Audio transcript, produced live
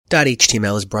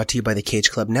.html is brought to you by the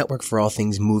Cage Club Network. For all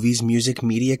things movies, music,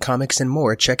 media, comics, and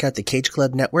more, check out the Cage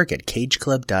Club Network at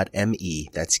cageclub.me.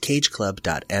 That's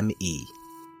cageclub.me.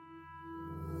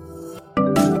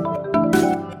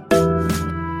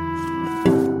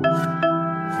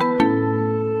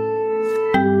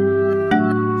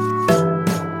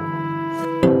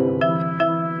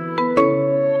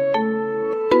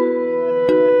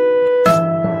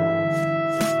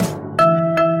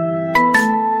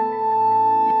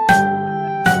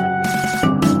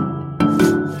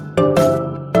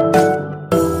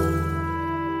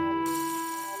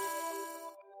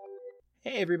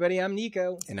 Everybody, I'm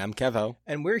Nico. And I'm Kevo.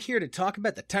 And we're here to talk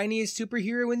about the tiniest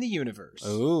superhero in the universe.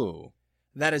 Ooh.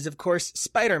 That is, of course,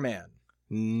 Spider-Man.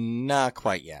 Not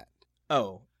quite yet.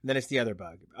 Oh, then it's the other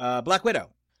bug. Black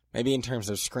Widow. Maybe in terms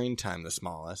of screen time, the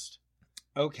smallest.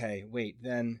 Okay, wait,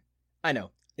 then... I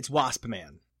know. It's Wasp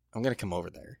Man. I'm gonna come over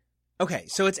there. Okay,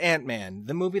 so it's Ant-Man,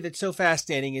 the movie that's so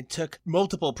fascinating it took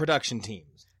multiple production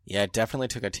teams. Yeah, it definitely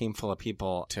took a team full of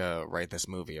people to write this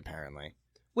movie, apparently.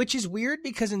 Which is weird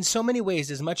because in so many ways,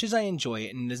 as much as I enjoy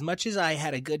it, and as much as I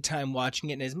had a good time watching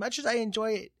it, and as much as I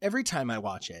enjoy it every time I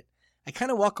watch it, I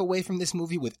kind of walk away from this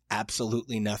movie with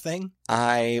absolutely nothing.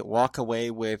 I walk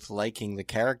away with liking the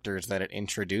characters that it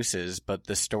introduces, but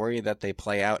the story that they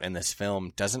play out in this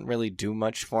film doesn't really do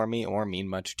much for me or mean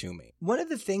much to me. One of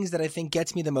the things that I think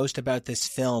gets me the most about this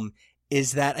film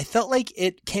is that I felt like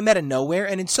it came out of nowhere,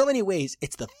 and in so many ways,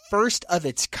 it's the first of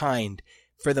its kind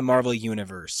for the Marvel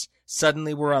Universe.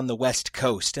 Suddenly we're on the West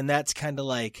Coast, and that's kind of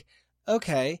like,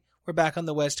 okay, we're back on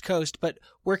the West Coast, but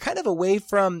we're kind of away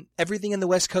from everything in the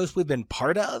West Coast we've been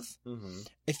part of. Mm-hmm.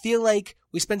 I feel like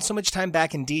we spent so much time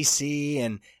back in D.C.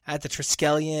 and at the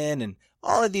Triskelion and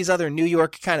all of these other New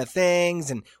York kind of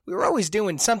things, and we were always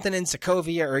doing something in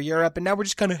Sokovia or Europe, and now we're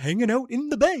just kind of hanging out in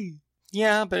the Bay.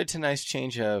 Yeah, but it's a nice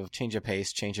change of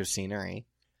pace, change of scenery.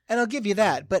 And I'll give you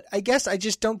that, but I guess I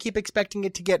just don't keep expecting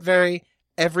it to get very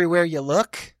everywhere you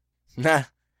look. Nah.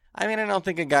 I mean, I don't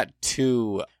think it got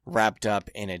too wrapped up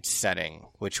in its setting,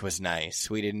 which was nice.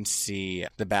 We didn't see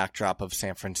the backdrop of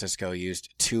San Francisco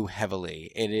used too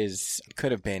heavily. It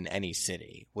could have been any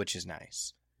city, which is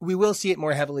nice. We will see it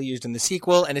more heavily used in the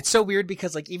sequel, and it's so weird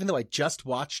because, like, even though I just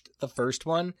watched the first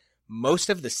one, most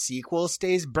of the sequel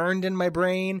stays burned in my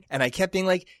brain, and I kept being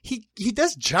like, he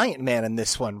does Giant Man in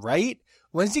this one, right?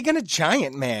 When's he gonna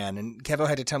Giant Man? And Kevo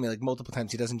had to tell me, like, multiple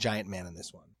times he doesn't Giant Man in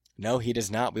this one. No, he does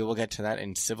not. We will get to that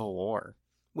in Civil War.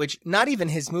 Which, not even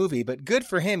his movie, but good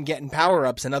for him getting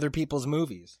power-ups in other people's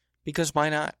movies. Because why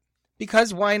not?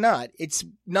 Because why not? It's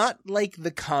not like the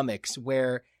comics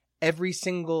where every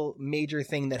single major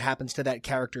thing that happens to that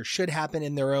character should happen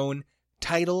in their own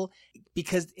title.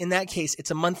 Because in that case, it's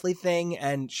a monthly thing,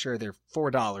 and sure, they're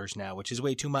 $4 now, which is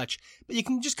way too much. But you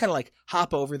can just kind of like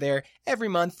hop over there. Every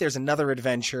month, there's another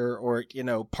adventure or,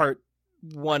 part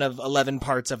one of 11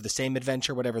 parts of the same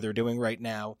adventure, whatever they're doing right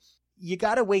now. You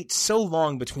gotta wait so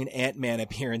long between Ant-Man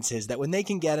appearances that when they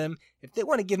can get him, if they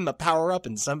want to give him a power-up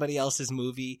in somebody else's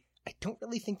movie, I don't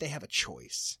really think they have a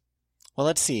choice. Well,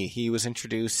 let's see. He was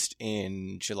introduced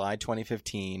in July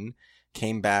 2015,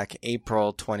 came back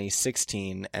April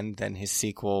 2016, and then his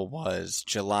sequel was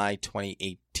July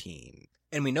 2018.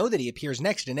 And we know that he appears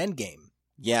next in Endgame.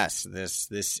 Yes,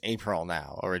 this April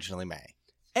now, originally May.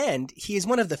 And he is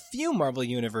one of the few Marvel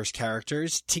Universe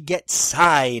characters to get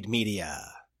side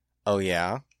media. Oh,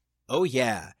 yeah? Oh,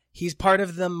 yeah. He's part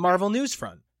of the Marvel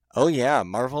Newsfront. Oh, yeah,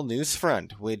 Marvel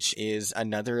Newsfront, which is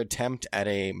another attempt at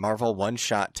a Marvel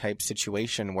one-shot type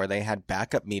situation where they had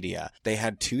backup media. They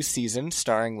had 2 seasons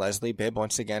starring Leslie Bibb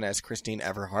once again as Christine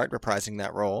Everhart, reprising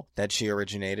that role that she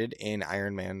originated in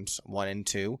Iron Man's 1 and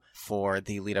 2 for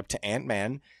the lead-up to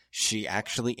Ant-Man. She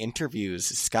actually interviews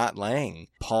Scott Lang,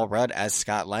 Paul Rudd as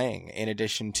Scott Lang, in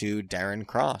addition to Darren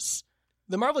Cross.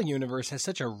 The Marvel Universe has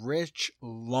such a rich,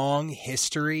 long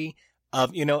history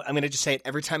of, I'm going to just say it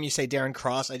every time you say Darren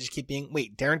Cross, I just keep being,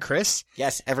 wait, Darren Criss?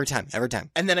 Yes, every time.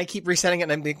 And then I keep resetting it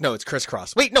and I'm like, no, it's Chris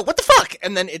Cross. Wait, no, what the fuck?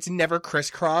 And then it's never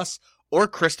Chris Cross or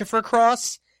Christopher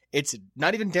Cross. It's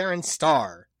not even Darren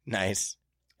Star. Nice.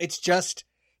 It's just,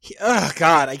 oh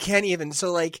God, I can't even.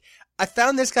 So like, I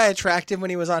found this guy attractive when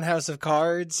he was on House of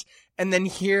Cards, and then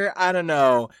here, I don't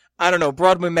know,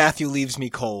 Broadway Matthew leaves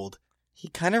me cold. He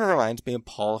kind of reminds me of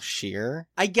Paul Scheer.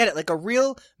 I get it, like a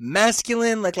real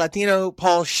masculine, like Latino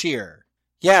Paul Scheer.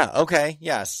 Yeah, okay,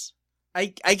 yes. I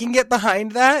can get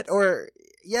behind that, or,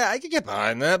 yeah, I can get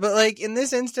behind that, but like, in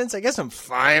this instance, I guess I'm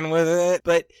fine with it,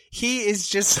 but he is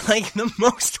just like the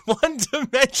most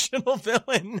one-dimensional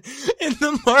villain in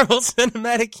the Marvel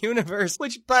Cinematic Universe,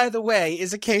 which, by the way,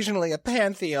 is occasionally a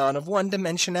pantheon of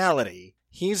one-dimensionality.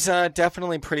 He's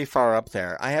definitely pretty far up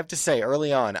there. I have to say,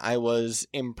 early on, I was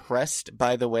impressed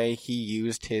by the way he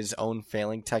used his own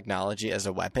failing technology as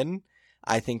a weapon.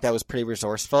 I think that was pretty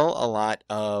resourceful. A lot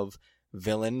of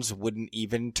villains wouldn't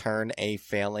even turn a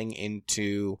failing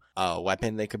into a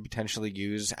weapon they could potentially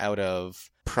use out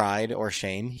of pride or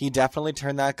shame. He definitely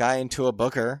turned that guy into a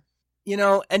booker. You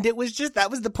know, and it was just, that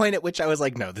was the point at which I was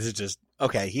like, no, this is just,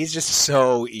 okay, he's just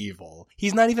so evil.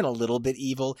 He's not even a little bit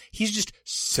evil. He's just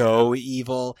so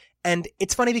evil. And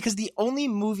it's funny because the only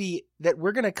movie that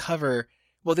we're going to cover,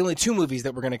 well, the only two movies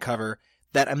that we're going to cover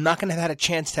that I'm not going to have had a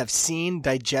chance to have seen,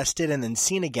 digested, and then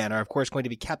seen again are, of course, going to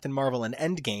be Captain Marvel and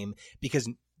Endgame, because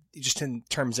just in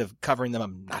terms of covering them,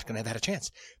 I'm not going to have had a chance.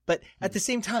 But at the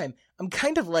same time, I'm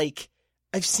kind of like,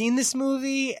 I've seen this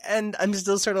movie, and I'm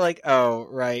still sort of like, oh,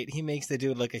 right, he makes the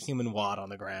dude like a human wad on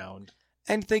the ground.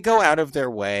 And they go out of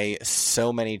their way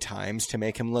so many times to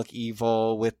make him look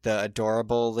evil with the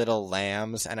adorable little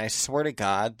lambs. And I swear to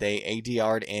God, they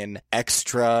ADR'd in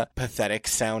extra pathetic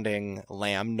sounding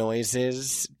lamb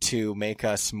noises to make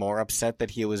us more upset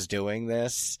that he was doing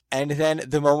this. And then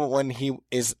the moment when he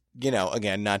is, you know,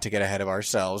 again, not to get ahead of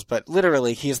ourselves, but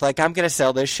literally he's like, I'm going to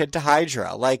sell this shit to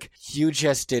Hydra. Like, you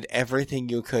just did everything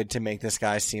you could to make this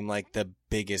guy seem like the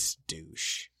biggest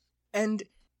douche. And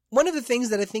one of the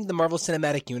things that I think the Marvel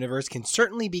Cinematic Universe can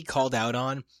certainly be called out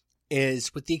on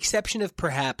is, with the exception of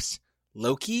perhaps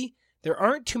Loki, there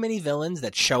aren't too many villains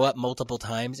that show up multiple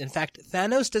times. In fact,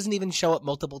 Thanos doesn't even show up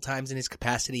multiple times in his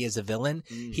capacity as a villain.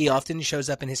 He often shows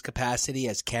up in his capacity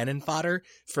as cannon fodder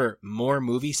for more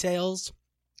movie sales.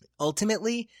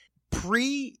 Ultimately,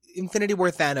 pre-Infinity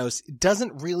War Thanos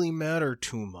doesn't really matter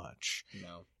too much.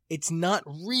 No. It's not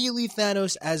really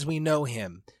Thanos as we know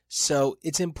him. So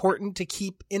it's important to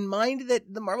keep in mind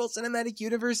that the Marvel Cinematic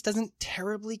Universe doesn't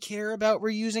terribly care about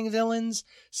reusing villains.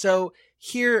 So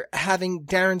here, having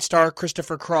Darren Star,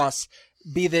 Christopher Cross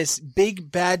be this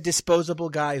big, bad, disposable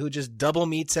guy who just double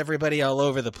meets everybody all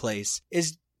over the place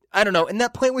is, I don't know, in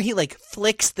that point where he like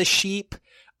flicks the sheep,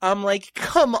 I'm like,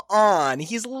 come on.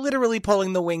 He's literally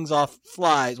pulling the wings off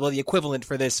flies. Well, the equivalent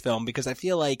for this film, because I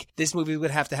feel like this movie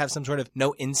would have to have some sort of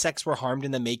no insects were harmed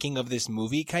in the making of this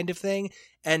movie kind of thing.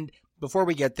 And before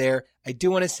we get there, I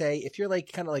do want to say, if you're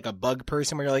like kind of like a bug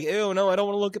person where you're like, ew, no, I don't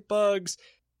want to look at bugs,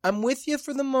 I'm with you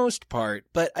for the most part.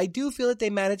 But I do feel that they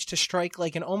managed to strike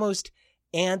like an almost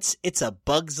ants, it's a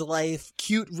bug's life,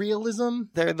 cute realism.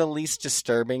 They're the least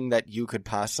disturbing that you could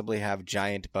possibly have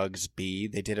giant bugs be.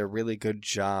 They did a really good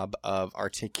job of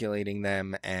articulating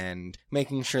them and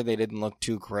making sure they didn't look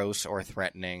too gross or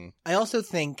threatening. I also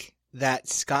think that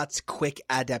Scott's quick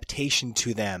adaptation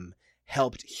to them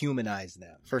helped humanize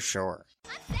them. For sure.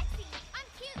 I'm sexy, I'm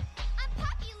cute, I'm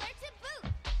popular to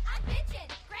boot. I'm bitchin',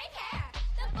 great hair,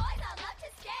 the boys all love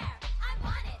to stare. I'm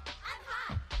wanted, I'm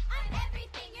hot, I'm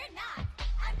everything you're not.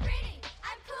 I'm pretty,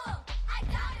 I'm cool, I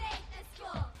dominate the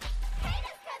school. Hate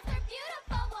us 'cause we're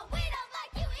beautiful, well we don't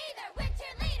like you either. We're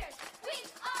cheerleaders, we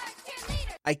are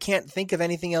cheerleaders. I can't think of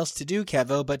anything else to do,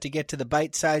 Kevo, but to get to the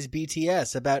bite-sized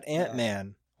BTS about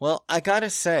Ant-Man. Well, I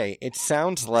gotta say, it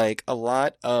sounds like a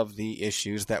lot of the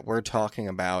issues that we're talking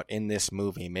about in this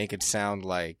movie make it sound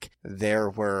like there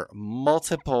were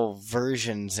multiple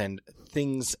versions and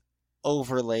things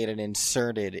overlaid and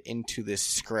inserted into this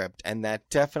script, and that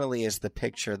definitely is the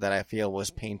picture that I feel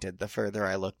was painted the further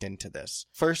I looked into this.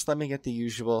 First, let me get the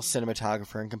usual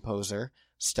cinematographer and composer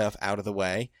stuff out of the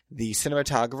way. The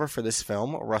cinematographer for this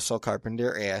film, Russell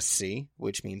Carpenter, ASC,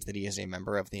 which means that he is a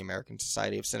member of the American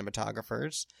Society of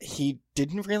Cinematographers. He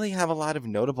didn't really have a lot of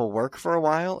notable work for a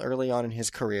while early on in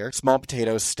his career. Small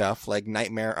potatoes stuff like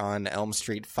Nightmare on Elm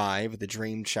Street 5, The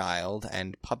Dream Child,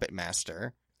 and Puppet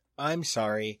Master. I'm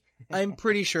sorry. I'm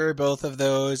pretty sure both of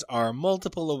those are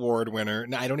multiple award winner.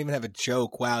 No, I don't even have a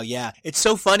joke. Wow, yeah. It's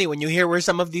so funny when you hear where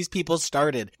some of these people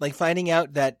started. Like finding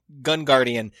out that Gun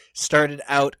Guardian started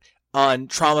out on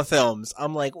Trauma Films.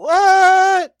 I'm like,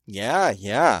 what?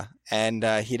 Yeah. And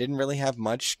he didn't really have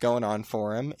much going on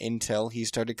for him until he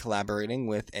started collaborating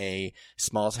with a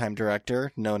small-time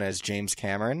director known as James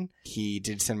Cameron. He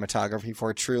did cinematography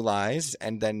for True Lies,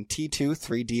 and then T2,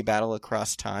 3D Battle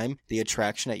Across Time, The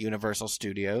Attraction at Universal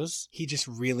Studios. He just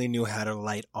really knew how to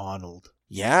light Arnold.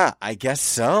 Yeah, I guess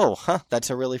so. Huh, that's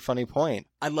a really funny point.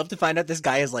 I'd love to find out this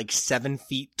guy is like 7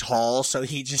 feet tall, so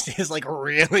he just is like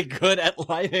really good at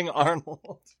lighting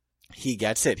Arnold. He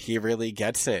gets it. He really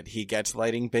gets it. He gets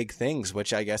lighting big things,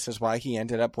 which I guess is why he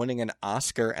ended up winning an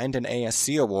Oscar and an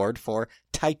ASC award for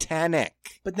Titanic.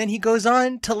 But then he goes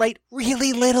on to light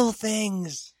really little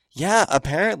things. Yeah,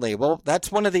 apparently. Well,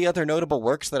 that's one of the other notable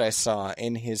works that I saw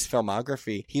in his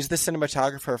filmography. He's the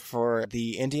cinematographer for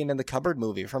the Indian in the Cupboard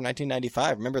movie from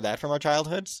 1995. Remember that from our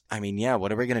childhoods? I mean, yeah,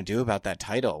 what are we going to do about that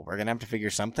title? We're going to have to figure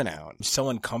something out. I'm so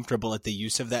uncomfortable at the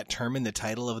use of that term in the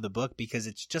title of the book because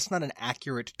it's just not an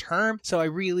accurate term. So I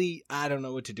don't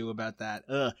know what to do about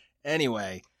that.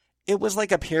 Anyway. It was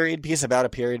like a period piece about a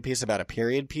period piece about a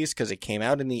period piece because it came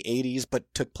out in the 80s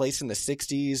but took place in the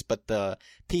 60s, but the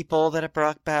people that it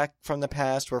brought back from the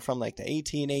past were from like the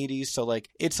 1880s, so like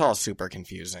it's all super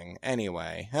confusing.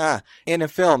 Anyway, in a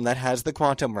film that has the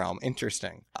quantum realm.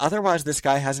 Interesting. Otherwise, this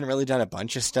guy hasn't really done a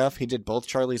bunch of stuff. He did both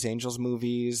Charlie's Angels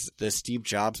movies, the Steve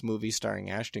Jobs movie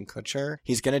starring Ashton Kutcher.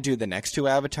 He's going to do the next 2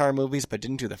 Avatar movies but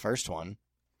didn't do the first one.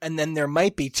 And then there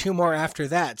might be 2 more after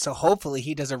that, so hopefully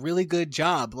he does a really good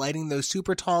job lighting those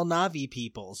super tall Na'vi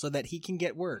people so that he can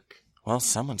get work. Well,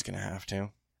 someone's gonna have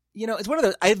to. You know, it's one of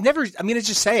those, I'm gonna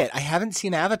just say it, I haven't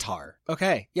seen Avatar.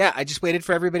 Okay, yeah, I just waited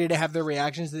for everybody to have their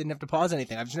reactions, they didn't have to pause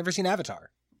anything. I've just never seen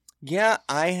Avatar. Yeah,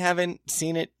 I haven't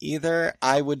seen it either.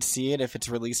 I would see it if it's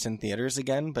released in theaters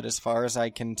again, but as far as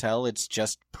I can tell, it's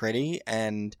just pretty,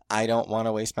 and I don't want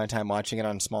to waste my time watching it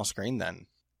on small screen then.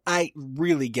 I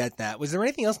really get that. Was there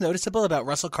anything else noticeable about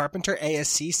Russell Carpenter,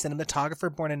 ASC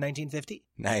cinematographer born in 1950?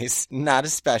 Nice. Not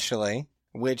especially.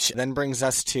 Which then brings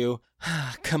us to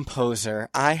composer.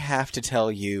 I have to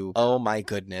tell you, oh my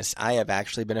goodness, I have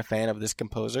actually been a fan of this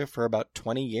composer for about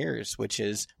 20 years, which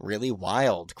is really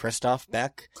wild. Christoph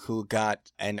Beck, who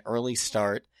got an early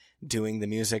start doing the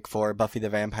music for Buffy the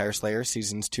Vampire Slayer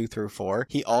seasons 2 through 4.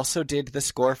 He also did the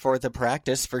score for The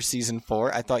Practice for season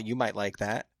 4. I thought you might like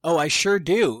that. Oh, I sure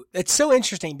do. It's so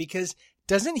interesting because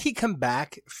doesn't he come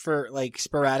back for like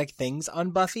sporadic things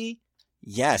on Buffy?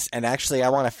 Yes, and actually I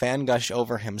want to fan gush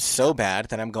over him so bad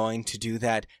that I'm going to do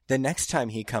that the next time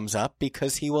he comes up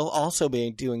because he will also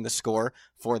be doing the score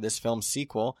for this film's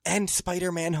sequel and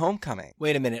Spider-Man Homecoming.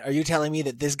 Wait a minute, are you telling me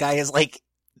that this guy is like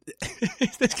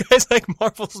this guy's like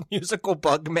Marvel's musical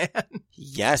Bugman?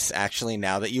 Yes, actually,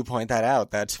 now that you point that out,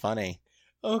 that's funny.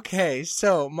 Okay,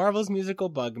 so Marvel's musical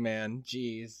Bugman,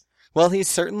 jeez. Well, he's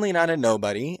certainly not a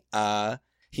nobody.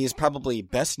 He's probably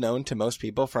best known to most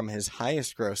people from his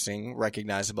highest grossing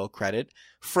recognizable credit,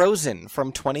 Frozen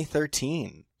from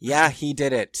 2013. Yeah, he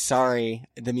did it. Sorry.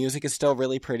 The music is still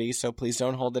really pretty, so please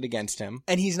don't hold it against him.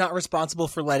 And he's not responsible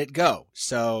for Let It Go,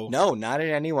 so... No, not in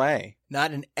any way.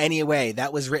 Not in any way.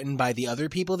 That was written by the other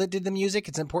people that did the music.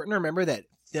 It's important to remember that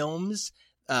films,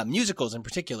 musicals in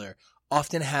particular,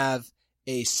 often have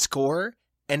a score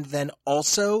and then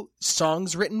also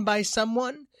songs written by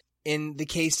someone. In the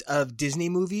case of Disney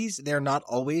movies, they're not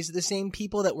always the same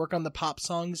people that work on the pop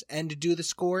songs and do the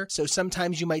score. So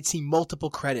sometimes you might see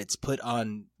multiple credits put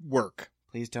on work.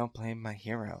 Please don't blame my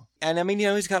hero. And I mean, you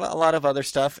know, he's got a lot of other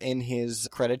stuff in his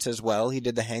credits as well. He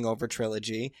did the Hangover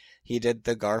trilogy. He did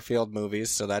the Garfield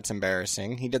movies, so that's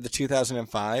embarrassing. He did the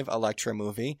 2005 Elektra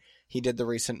movie. He did the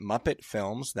recent Muppet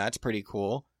films. That's pretty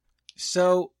cool.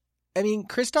 So, I mean,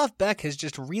 Christoph Beck has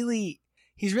just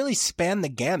he's really spanned the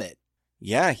gamut.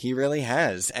 Yeah, he really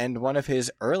has. And one of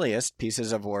his earliest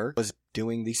pieces of work was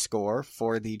doing the score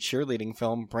for the cheerleading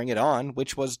film Bring It On,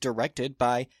 which was directed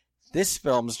by this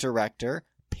film's director,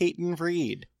 Peyton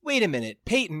Reed. Wait a minute,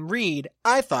 Peyton Reed?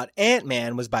 I thought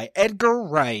Ant-Man was by Edgar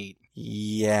Wright.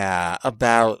 Yeah,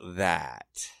 about that.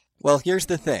 Well, here's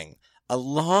the thing. A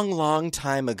long, long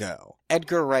time ago,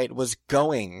 Edgar Wright was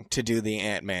going to do the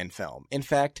Ant-Man film. In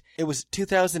fact, it was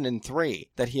 2003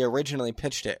 that he originally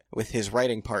pitched it with his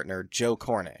writing partner, Joe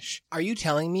Cornish. Are you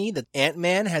telling me that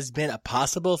Ant-Man has been a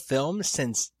possible film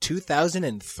since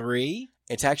 2003?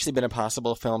 It's actually been a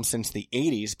possible film since the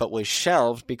 80s, but was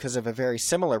shelved because of a very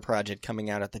similar project coming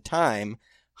out at the time,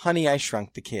 Honey, I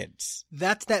Shrunk the Kids.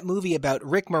 That's that movie about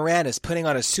Rick Moranis putting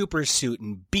on a super suit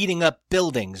and beating up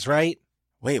buildings, right?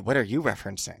 Wait, what are you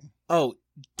referencing? Oh,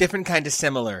 different kind of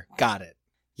similar. Got it.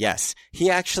 Yes, he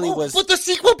actually was... But the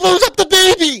sequel blows up the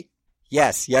baby!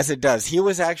 Yes, it does. He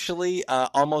was actually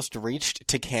almost reached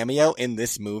to cameo in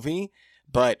this movie,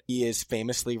 but he is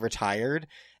famously retired,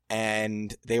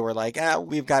 and they were like,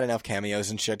 we've got enough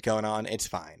cameos and shit going on, it's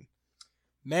fine.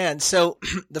 Man, so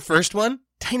the first one,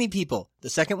 tiny people. The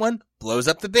second one, blows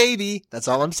up the baby. That's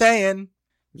all I'm saying.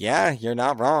 Yeah, you're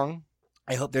not wrong.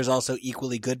 I hope there's also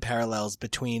equally good parallels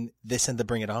between this and the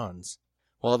Bring It Ons.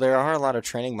 Well, there are a lot of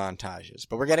training montages,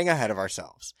 but we're getting ahead of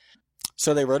ourselves.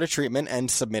 So they wrote a treatment and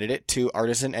submitted it to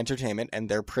Artisan Entertainment, and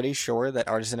they're pretty sure that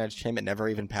Artisan Entertainment never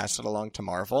even passed it along to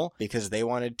Marvel because they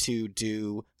wanted to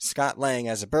do Scott Lang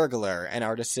as a burglar, and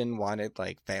Artisan wanted,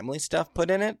 like, family stuff put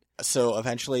in it. So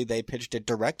eventually they pitched it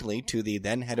directly to the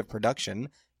then head of production,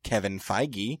 Kevin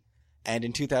Feige, And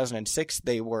in 2006,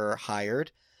 they were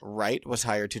hired. Wright was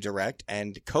hired to direct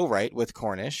and co-write with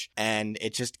Cornish, and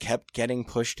it just kept getting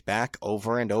pushed back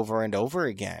over and over and over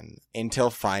again until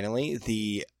finally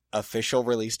the official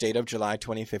release date of July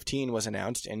 2015 was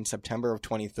announced in September of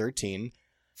 2013.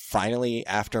 Finally,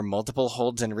 after multiple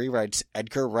holds and rewrites,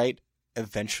 Edgar Wright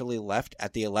eventually left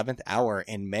at the 11th hour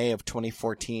in May of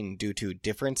 2014 due to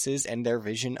differences in their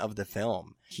vision of the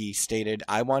film. He stated,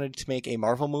 "I wanted to make a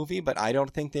Marvel movie, but I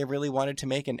don't think they really wanted to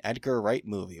make an Edgar Wright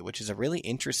movie," which is a really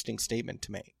interesting statement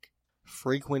to make.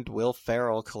 Frequent Will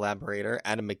Ferrell collaborator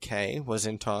Adam McKay was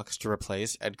in talks to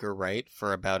replace Edgar Wright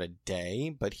for about a day,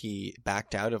 but he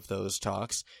backed out of those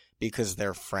talks because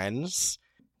they're friends.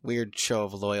 Weird show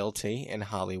of loyalty in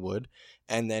Hollywood.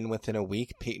 And then within a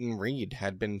week, Peyton Reed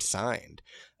had been signed.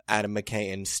 Adam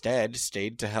McKay instead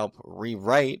stayed to help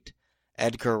rewrite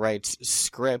Edgar Wright's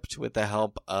script with the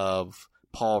help of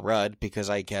Paul Rudd, because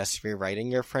I guess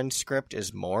rewriting your friend's script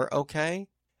is more okay.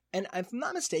 And if I'm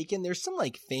not mistaken, there's some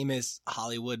like famous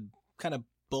Hollywood kind of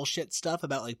bullshit stuff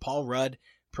about like Paul Rudd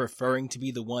preferring to be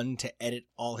the one to edit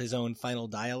all his own final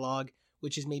dialogue,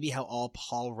 which is maybe how all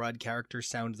Paul Rudd characters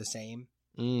sound the same.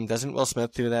 Doesn't Will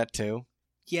Smith do that too?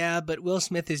 Yeah, but Will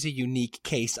Smith is a unique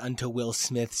case unto Will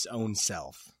Smith's own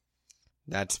self.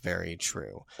 That's very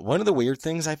true. One of the weird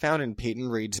things I found in Peyton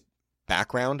Reed's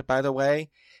background, by the way,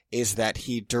 is that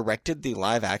he directed the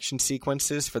live action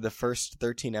sequences for the first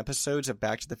 13 episodes of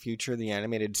Back to the Future, the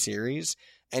animated series,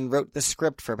 and wrote the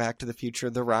script for Back to the Future,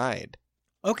 the ride.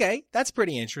 Okay, that's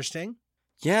pretty interesting.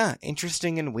 Yeah,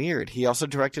 interesting and weird. He also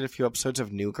directed a few episodes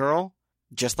of New Girl,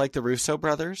 just like the Russo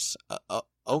brothers.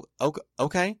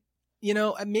 Okay. You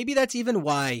know, maybe that's even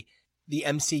why the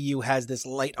MCU has this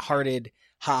lighthearted,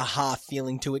 ha-ha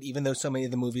feeling to it, even though so many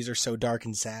of the movies are so dark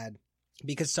and sad.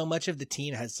 Because so much of the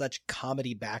team has such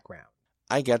comedy background.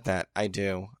 I get that. I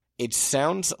do. It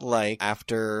sounds like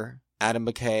after Adam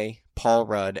McKay, Paul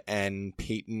Rudd, and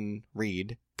Peyton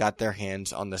Reed got their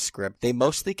hands on the script, they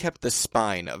mostly kept the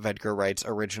spine of Edgar Wright's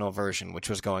original version, which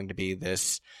was going to be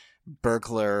this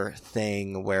burglar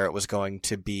thing where it was going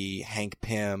to be Hank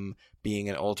Pym being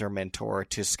an older mentor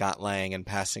to Scott Lang and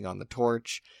passing on the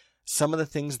torch. Some of the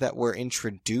things that were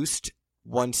introduced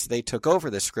once they took over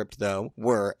the script, though,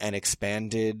 were an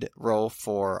expanded role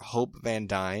for Hope Van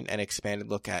Dyne, an expanded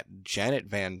look at Janet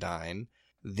Van Dyne,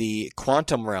 the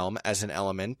quantum realm as an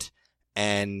element,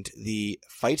 and the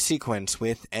fight sequence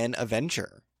with an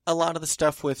Avenger. A lot of the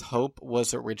stuff with Hope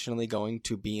was originally going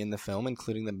to be in the film,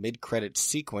 including the mid-credits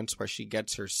sequence where she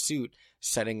gets her suit,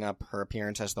 setting up her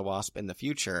appearance as the Wasp in the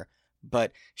future.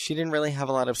 But she didn't really have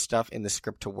a lot of stuff in the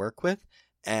script to work with,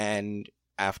 and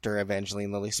after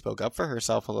Evangeline Lilly spoke up for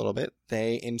herself a little bit,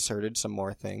 they inserted some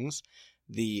more things.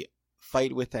 The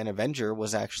fight with an Avenger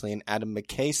was actually an Adam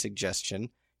McKay suggestion.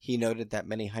 He noted that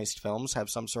many heist films have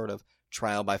some sort of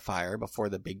trial by fire before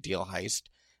the big deal heist,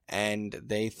 and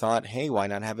they thought, hey, why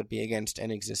not have it be against an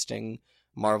existing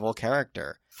Marvel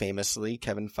character? Famously,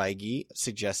 Kevin Feige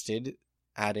suggested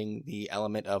adding the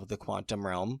element of the quantum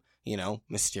realm,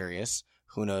 mysterious.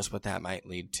 Who knows what that might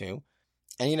lead to.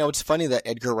 And it's funny that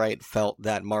Edgar Wright felt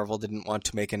that Marvel didn't want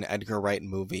to make an Edgar Wright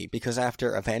movie, because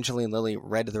after Evangeline Lilly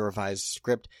read the revised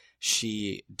script,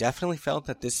 she definitely felt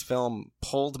that this film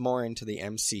pulled more into the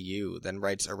MCU than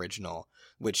Wright's original,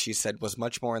 which she said was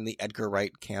much more in the Edgar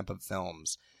Wright camp of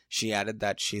films. She added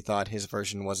that she thought his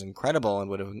version was incredible and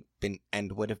would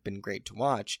have been great to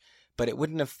watch, but it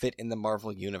wouldn't have fit in the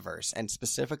Marvel universe, and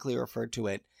specifically referred to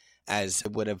it as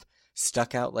it would have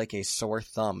stuck out like a sore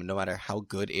thumb no matter how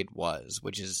good it was,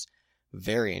 which is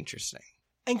very interesting.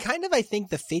 And kind of, I think,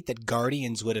 the fate that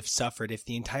Guardians would have suffered if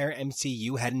the entire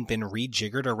MCU hadn't been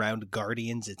rejiggered around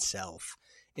Guardians itself.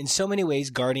 In so many ways,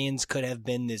 Guardians could have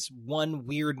been this one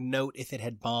weird note if it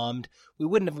had bombed. We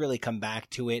wouldn't have really come back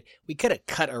to it. We could have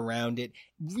cut around it.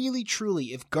 Really, truly,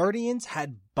 if Guardians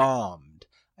had bombed,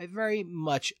 I very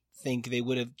much think they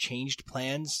would have changed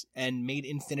plans and made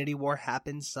Infinity War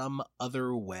happen some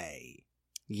other way.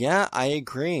 Yeah, I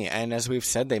agree. And as we've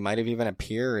said, they might have even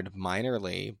appeared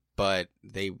minorly, but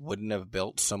they wouldn't have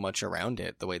built so much around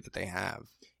it the way that they have.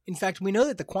 In fact, we know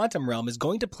that the quantum realm is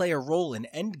going to play a role in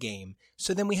Endgame,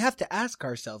 so then we have to ask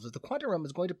ourselves, if the quantum realm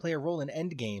is going to play a role in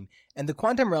Endgame, and the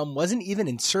quantum realm wasn't even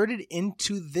inserted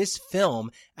into this film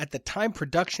at the time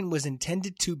production was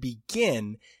intended to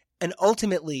begin, and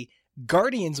ultimately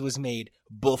Guardians was made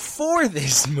before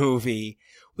this movie,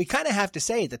 we kind of have to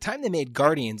say, at the time they made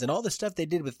Guardians and all the stuff they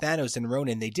did with Thanos and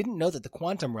Ronan, they didn't know that the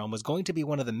quantum realm was going to be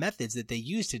one of the methods that they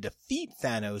used to defeat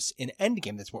Thanos in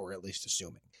Endgame. That's what we're at least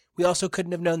assuming. We also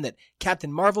couldn't have known that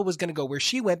Captain Marvel was going to go where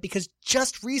she went because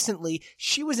just recently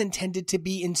she was intended to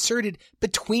be inserted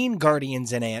between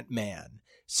Guardians and Ant-Man.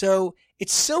 So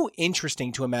it's so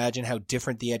interesting to imagine how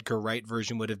different the Edgar Wright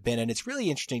version would have been, and it's really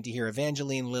interesting to hear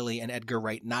Evangeline Lilly and Edgar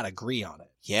Wright not agree on it.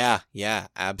 Yeah,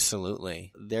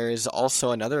 absolutely. There is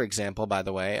also another example, by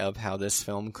the way, of how this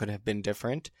film could have been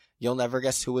different. You'll never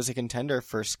guess who was a contender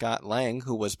for Scott Lang,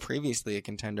 who was previously a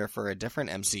contender for a different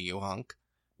MCU hunk.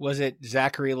 Was it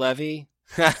Zachary Levi?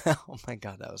 Oh my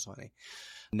god, that was funny.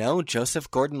 No,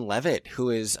 Joseph Gordon-Levitt, who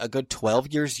is a good 12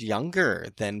 years younger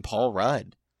than Paul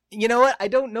Rudd. You know what? I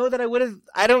don't know that I would have.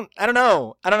 I don't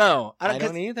know. I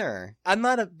don't either. I'm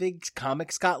not a big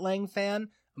comic Scott Lang fan.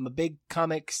 I'm a big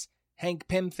comics Hank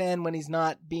Pym fan when he's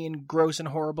not being gross and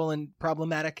horrible and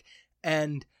problematic.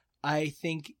 And I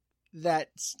think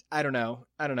that's, I don't know.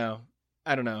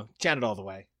 Janet all the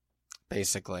way.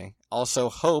 Basically. Also,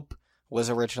 Hope was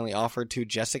originally offered to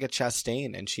Jessica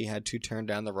Chastain, and she had to turn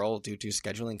down the role due to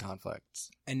scheduling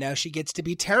conflicts. And now she gets to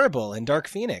be terrible in Dark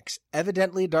Phoenix.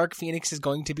 Evidently, Dark Phoenix is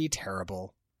going to be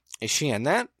terrible. Is she in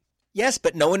that? Yes,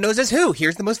 but no one knows as who.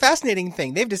 Here's the most fascinating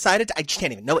thing. They've decided I just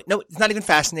can't even know it. No, it's not even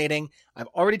fascinating. I've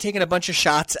already taken a bunch of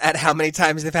shots at how many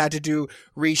times they've had to do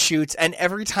reshoots, and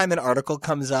every time an article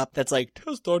comes up that's like,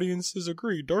 test audiences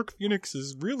agree, Dark Phoenix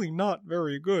is really not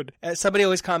very good. Somebody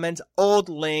always comments, old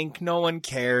link, no one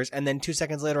cares, and then 2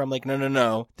 seconds later I'm like,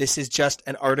 no. This is just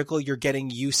an article you're getting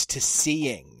used to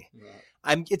seeing.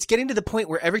 It's getting to the point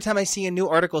where every time I see a new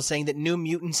article saying that New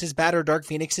Mutants is bad or Dark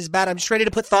Phoenix is bad, I'm just ready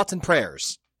to put thoughts and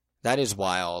prayers. That is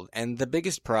wild. And the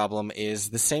biggest problem is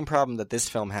the same problem that this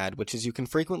film had, which is you can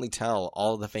frequently tell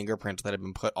all of the fingerprints that have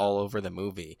been put all over the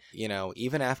movie. You know,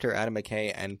 even after Adam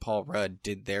McKay and Paul Rudd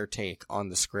did their take on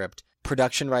the script,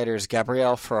 production writers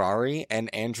Gabrielle Ferrari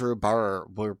and Andrew Barr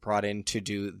were brought in to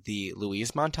do the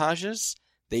Louise montages.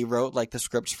 They wrote like the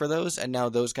scripts for those, and now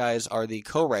those guys are the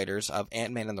co-writers of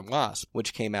Ant-Man and the Wasp,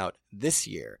 which came out this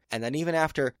year. And then even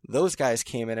after those guys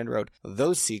came in and wrote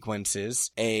those sequences,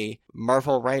 a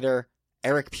Marvel writer,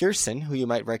 Eric Pearson, who you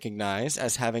might recognize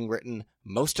as having written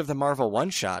most of the Marvel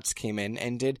one-shots, came in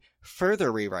and did further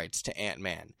rewrites to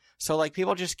Ant-Man. So like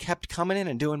people just kept coming in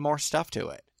and doing more stuff to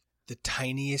it. The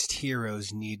tiniest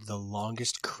heroes need the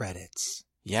longest credits.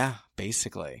 Yeah,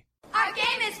 basically. Our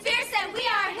game is fierce and we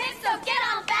are hip, so get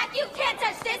on back, you can't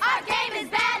touch this. Our game is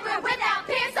bad, we're without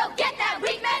peer, so get that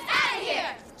weak mess out of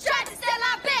here. Tried to steal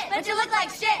our bit, but you look like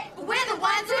shit. But we're the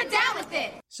ones who are down with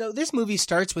it. So this movie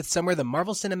starts with somewhere the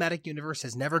Marvel Cinematic Universe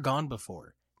has never gone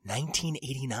before.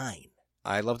 1989.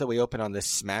 I love that we open on this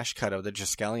smash cut of the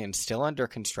Triskelion still under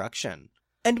construction.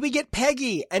 And we get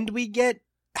Peggy, and we get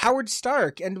Howard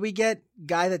Stark, and we get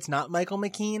guy that's not Michael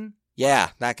McKean.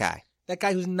 Yeah, that guy. That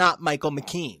guy who's not Michael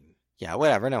McKean. Yeah,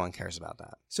 whatever. No one cares about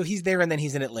that. So he's there and then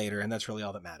he's in it later, and that's really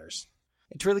all that matters.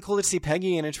 It's really cool to see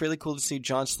Peggy, and it's really cool to see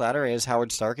John Slattery as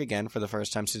Howard Stark again for the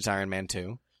first time since Iron Man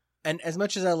 2. And as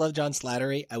much as I love John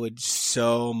Slattery, I would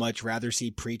so much rather see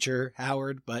Preacher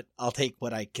Howard, but I'll take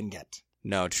what I can get.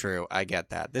 No, true. I get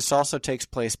that. This also takes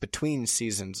place between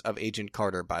seasons of Agent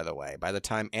Carter, by the way. By the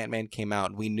time Ant-Man came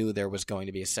out, we knew there was going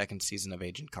to be a second season of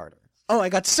Agent Carter. Oh, I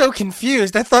got so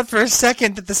confused. I thought for a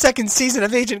second that the second season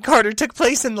of Agent Carter took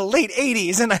place in the late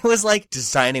 80s, and I was like,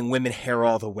 designing women hair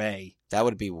all the way. That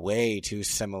would be way too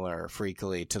similar,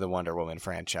 freakily, to the Wonder Woman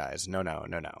franchise. No.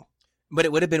 But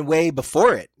it would have been way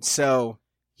before it, so...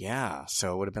 Yeah,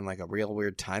 so it would have been like a real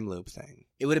weird time loop thing.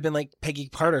 It would have been like Peggy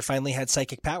Carter finally had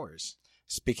psychic powers.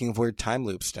 Speaking of weird time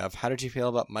loop stuff, how did you feel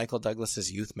about Michael Douglas's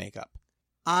youth makeup?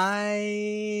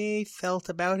 I felt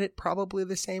about it probably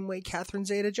the same way Catherine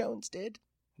Zeta-Jones did.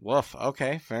 Woof.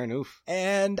 Okay, fair enough.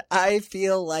 And I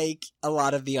feel like a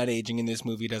lot of the unaging in this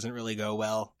movie doesn't really go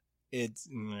well. It's...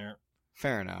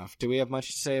 Fair enough. Do we have much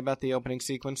to say about the opening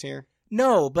sequence here?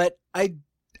 No, but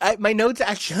my notes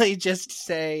actually just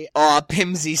say, aw,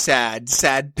 Pimsy sad,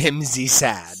 sad Pimsy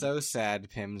sad. So sad,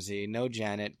 Pimsy. No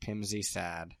Janet, Pimsy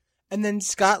sad. And then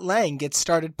Scott Lang gets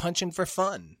started punching for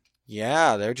fun.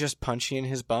 Yeah, they're just punching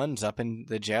his buns up in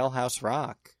the Jailhouse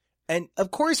Rock. And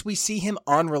of course we see him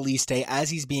on release day as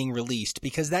he's being released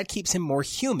because that keeps him more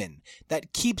human.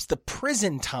 That keeps the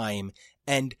prison time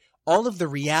and all of the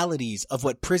realities of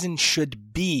what prison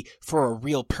should be for a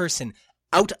real person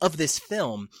out of this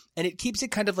film. And it keeps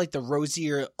it kind of like the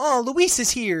rosier, oh, Luis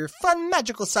is here, fun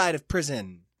magical side of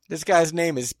prison. This guy's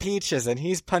name is Peaches and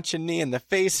he's punching me in the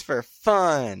face for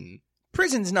fun.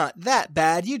 Prison's not that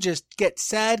bad. You just get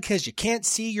sad because you can't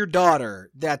see your daughter.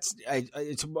 It's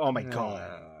oh my God.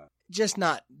 Just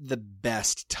not the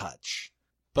best touch.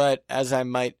 But as I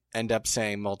might end up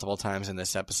saying multiple times in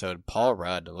this episode, Paul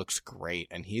Rudd looks great,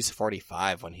 and he's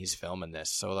 45 when he's filming this,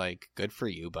 so, like, good for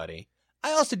you, buddy.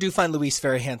 I also do find Luis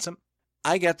very handsome.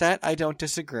 I get that. I don't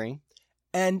disagree.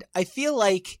 And I feel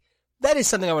like that is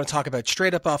something I want to talk about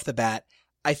straight up off the bat.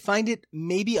 I find it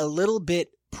maybe a little bit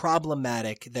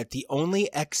problematic that the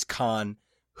only ex-con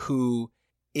who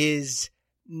is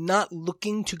not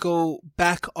looking to go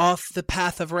back off the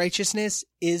path of righteousness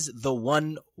is the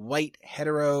one white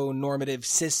heteronormative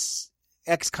cis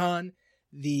ex-con.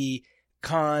 The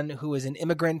con who is an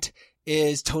immigrant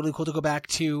is totally cool to go back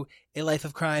to a life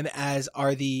of crime, as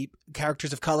are the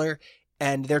characters of color.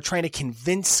 And they're trying to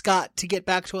convince Scott to get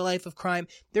back to a life of crime.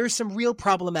 There are some real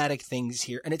problematic things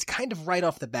here, and it's kind of right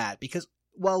off the bat, because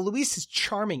while Luis is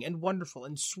charming and wonderful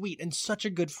and sweet and such a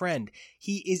good friend,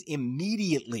 he is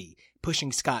immediately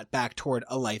pushing Scott back toward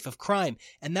a life of crime.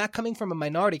 And that coming from a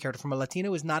minority character, from a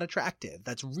Latino, is not attractive.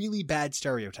 That's really bad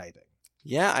stereotyping.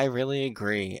 Yeah, I really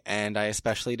agree, and I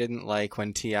especially didn't like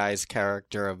when T.I.'s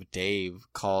character of Dave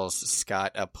calls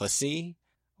Scott a pussy.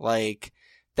 Like,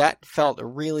 that felt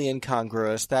really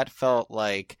incongruous. That felt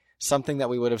like something that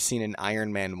we would have seen in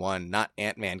Iron Man 1, not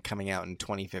Ant-Man coming out in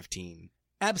 2015.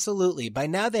 Absolutely. By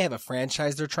now they have a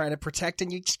franchise they're trying to protect,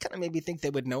 and you just kind of maybe think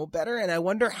they would know better. And I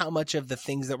wonder how much of the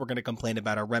things that we're going to complain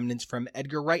about are remnants from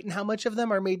Edgar Wright, and how much of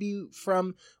them are maybe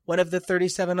from one of the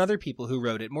 37 other people who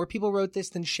wrote it. More people wrote this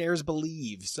than shares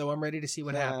believe, so I'm ready to see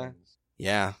what happens.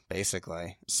 Yeah,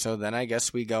 basically. So then I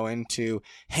guess we go into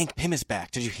Hank Pym is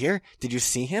back. Did you hear? Did you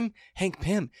see him? Hank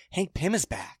Pym is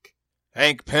back.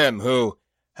 Hank Pym, who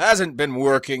hasn't been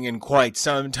working in quite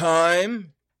some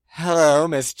time. Hello,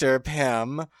 Mr.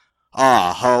 Pym.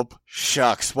 Aw, Hope.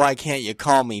 Shucks, why can't you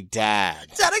call me Dad?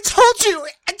 Dad, I told you!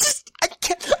 I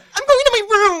can't. I'm going to my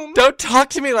room! Don't talk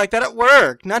to me like that at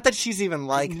work. Not that she's even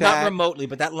like that. Not remotely,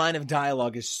 but that line of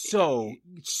dialogue is so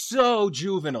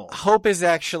juvenile. Hope is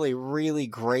actually really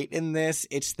great in this.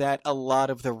 It's that a lot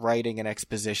of the writing and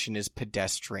exposition is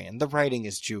pedestrian. The writing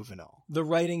is juvenile. The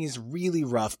writing is really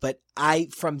rough, but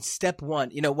from step one,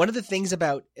 one of the things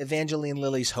about Evangeline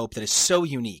Lilly's Hope that is so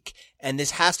unique, and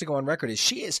this has to go on record, is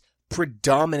she is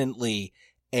predominantly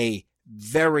a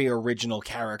very original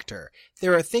character.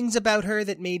 There are things about her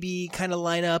that maybe kind of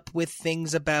line up with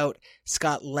things about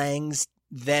Scott Lang's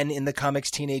then in the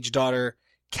comics teenage daughter,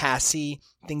 Cassie.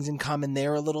 Things in common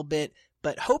there a little bit,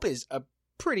 but Hope is a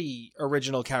pretty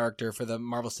original character for the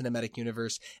Marvel Cinematic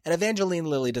Universe, and Evangeline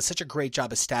Lilly does such a great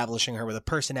job establishing her with a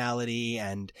personality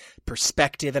and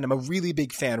perspective, and I'm a really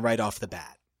big fan right off the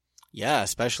bat. Yeah,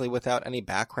 especially without any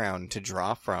background to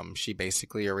draw from. She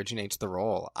basically originates the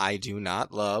role. I do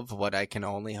not love what I can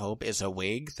only hope is a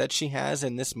wig that she has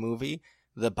in this movie.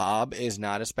 The bob is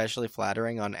not especially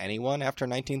flattering on anyone after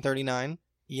 1939.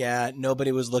 Yeah,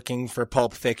 nobody was looking for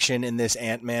Pulp Fiction in this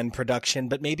Ant-Man production,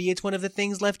 but maybe it's one of the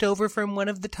things left over from one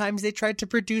of the times they tried to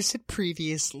produce it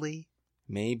previously.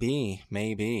 Maybe.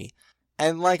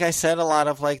 And like I said, a lot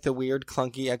of the weird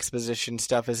clunky exposition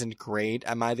stuff isn't great.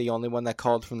 Am I the only one that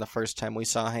called from the first time we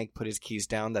saw Hank put his keys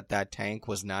down that tank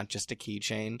was not just a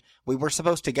keychain? We were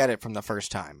supposed to get it from the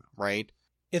first time, right?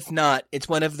 If not, it's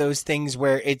one of those things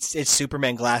where it's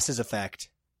Superman glasses effect.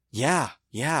 Yeah,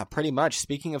 pretty much.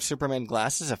 Speaking of Superman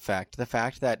glasses effect, the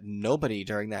fact that nobody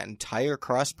during that entire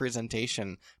cross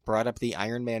presentation brought up the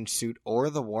Iron Man suit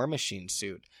or the War Machine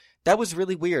suit. That was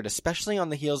really weird, especially on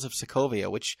the heels of Sokovia,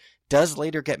 which does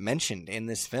later get mentioned in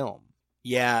this film.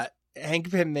 Yeah, Hank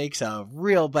Pym makes a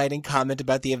real biting comment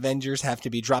about the Avengers have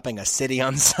to be dropping a city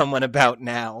on someone about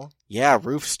now. Yeah,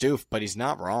 roof stoof, but he's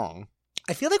not wrong.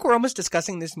 I feel like we're almost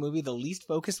discussing this movie the least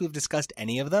focused we've discussed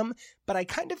any of them, but I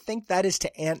kind of think that is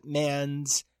to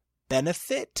Ant-Man's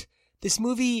benefit. This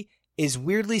movie is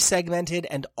weirdly segmented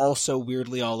and also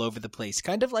weirdly all over the place,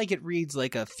 kind of like it reads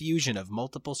like a fusion of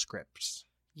multiple scripts.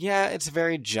 Yeah, it's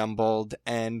very jumbled,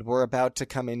 and we're about to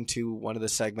come into one of the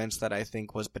segments that I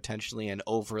think was potentially an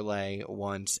overlay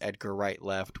once Edgar Wright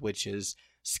left, which is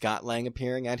Scott Lang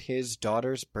appearing at his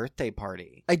daughter's birthday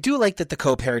party. I do like that the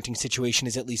co-parenting situation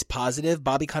is at least positive.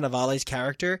 Bobby Cannavale's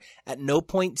character at no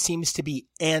point seems to be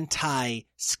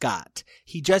anti-Scott.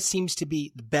 He just seems to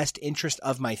be the best interest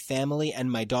of my family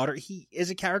and my daughter. He is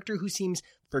a character who seems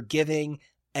forgiving,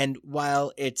 and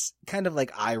while it's kind of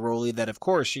like eye-rolly that, of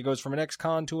course, she goes from an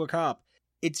ex-con to a cop,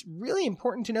 it's really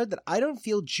important to note that I don't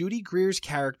feel Judy Greer's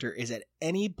character is at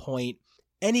any point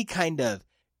any kind of...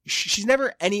 She's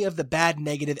never any of the bad,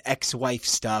 negative ex-wife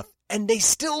stuff, and they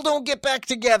still don't get back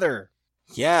together.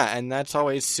 Yeah, and that's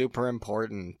always super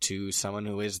important to someone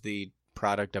who is the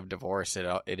product of divorce.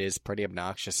 It is pretty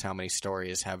obnoxious how many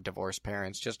stories have divorced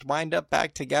parents just wind up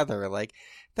back together. Like,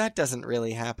 that doesn't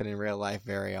really happen in real life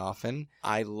very often.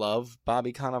 I love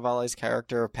Bobby Cannavale's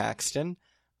character of Paxton.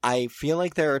 I feel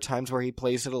like there are times where he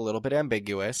plays it a little bit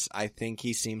ambiguous. I think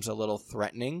he seems a little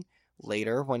threatening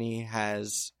later when he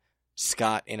has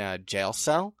Scott in a jail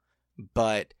cell,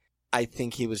 but I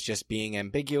think he was just being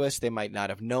ambiguous. They might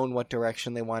not have known what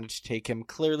direction they wanted to take him.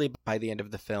 Clearly, by the end of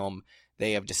the film,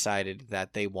 they have decided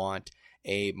that they want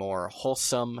a more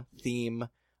wholesome theme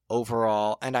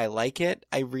overall, and I like it.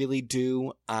 I really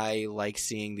do. I like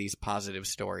seeing these positive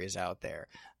stories out there.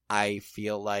 I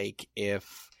feel like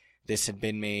if this had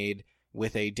been made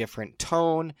with a different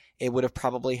tone, it would have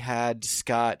probably had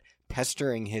Scott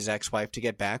pestering his ex-wife to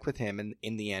get back with him, and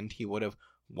in the end, he would have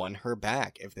won her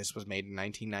back if this was made in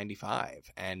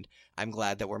 1995. And I'm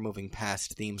glad that we're moving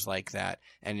past themes like that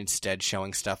and instead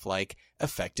showing stuff like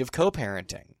effective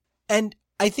co-parenting. And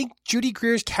I think Judy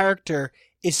Greer's character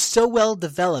is so well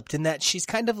developed in that she's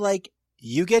kind of like,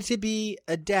 you get to be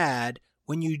a dad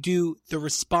when you do the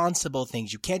responsible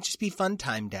things. You can't just be fun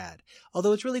time dad.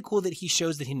 Although it's really cool that he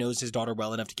shows that he knows his daughter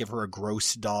well enough to give her a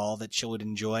gross doll that she would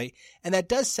enjoy. And that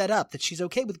does set up that she's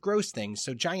okay with gross things,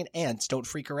 so giant ants don't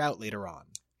freak her out later on.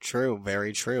 True,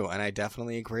 very true. And I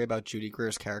definitely agree about Judy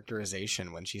Greer's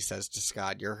characterization when she says to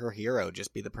Scott, you're her hero,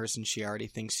 just be the person she already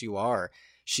thinks you are.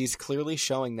 She's clearly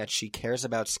showing that she cares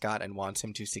about Scott and wants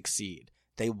him to succeed.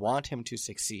 They want him to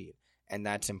succeed, and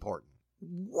that's important.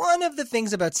 One of the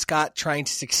things about Scott trying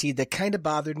to succeed that kind of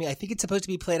bothered me, I think it's supposed to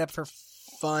be played up for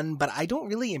fun, but I don't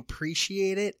really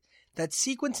appreciate it. That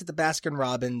sequence at the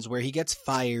Baskin-Robbins where he gets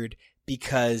fired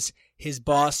because his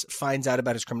boss finds out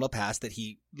about his criminal past that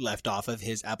he left off of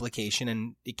his application,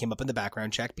 and it came up in the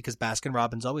background check because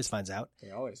Baskin-Robbins always finds out.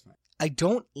 They always find. I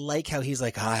don't like how he's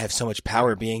like, I have so much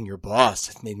power being your boss.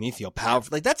 It made me feel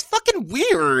powerful. Like, that's fucking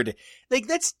weird. Like,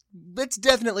 that's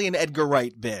definitely an Edgar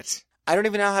Wright bit. I don't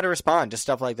even know how to respond to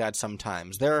stuff like that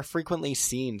sometimes. There are frequently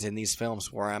scenes in these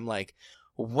films where I'm like,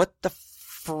 what the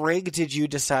frig did you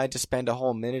decide to spend a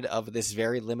whole minute of this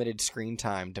very limited screen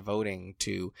time devoting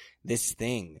to this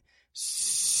thing?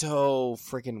 So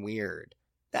freaking weird.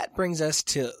 That brings us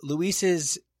to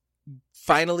Luis's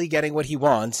finally getting what he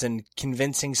wants and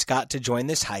convincing Scott to join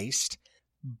this heist.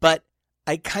 But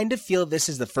I kind of feel this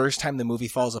is the first time the movie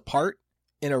falls apart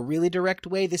in a really direct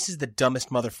way. This is the dumbest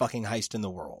motherfucking heist in the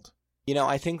world. You know,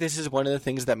 I think this is one of the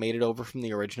things that made it over from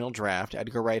the original draft.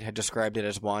 Edgar Wright had described it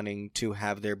as wanting to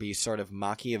have there be sort of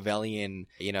Machiavellian,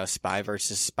 spy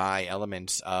versus spy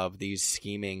elements of these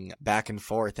scheming back and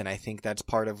forth. And I think that's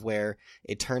part of where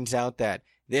it turns out that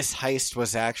this heist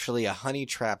was actually a honey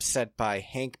trap set by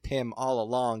Hank Pym all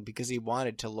along because he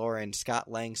wanted to lure in Scott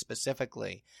Lang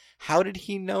specifically. How did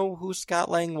he know who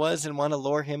Scott Lang was and want to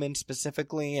lure him in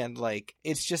specifically? And,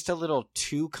 it's just a little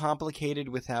too complicated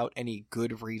without any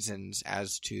good reasons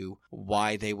as to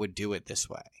why they would do it this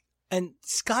way. And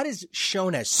Scott is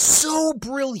shown as so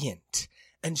brilliant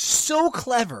and so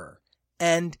clever,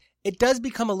 and it does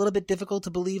become a little bit difficult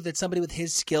to believe that somebody with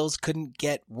his skills couldn't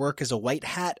get work as a white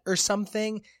hat or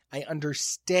something. I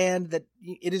understand that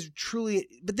it is truly,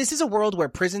 but this is a world where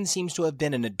prison seems to have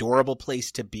been an adorable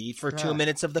place to be for 2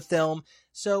 minutes of the film.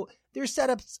 So there's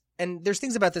setups and there's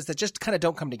things about this that just kind of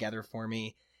don't come together for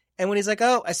me. And when he's like,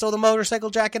 oh, I stole the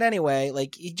motorcycle jacket anyway,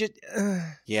 he just...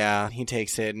 Yeah, he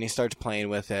takes it and he starts playing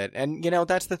with it. And,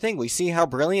 that's the thing. We see how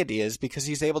brilliant he is because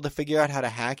he's able to figure out how to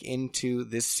hack into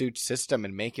this suit system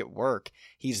and make it work.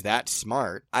 He's that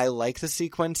smart. I like the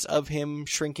sequence of him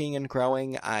shrinking and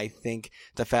growing. I think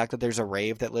the fact that there's a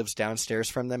rave that lives downstairs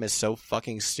from them is so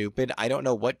fucking stupid. I don't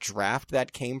know what draft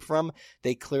that came from.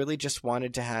 They clearly just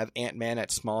wanted to have Ant-Man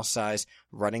at small size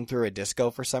running through a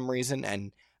disco for some reason,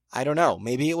 and I don't know.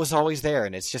 Maybe it was always there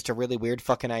and it's just a really weird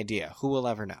fucking idea. Who will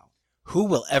ever know? Who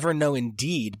will ever know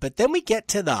indeed. But then we get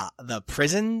to the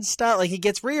prison stuff. He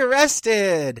gets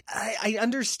rearrested. I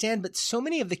understand, but so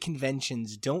many of the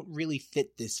conventions don't really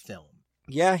fit this film.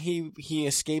 Yeah, he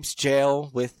escapes jail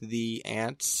with the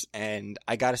ants. And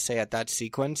I gotta say, at that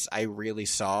sequence, I really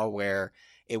saw where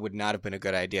it would not have been a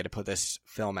good idea to put this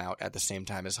film out at the same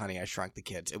time as Honey, I Shrunk the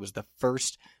Kids. It was the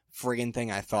first friggin' thing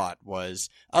I thought was,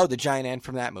 oh, the giant ant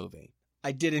from that movie.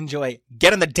 I did enjoy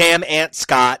Get on the damn ant,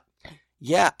 Scott.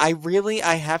 Yeah, I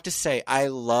have to say, I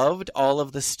loved all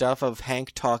of the stuff of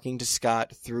Hank talking to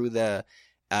Scott through the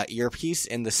earpiece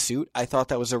in the suit. I thought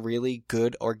that was a really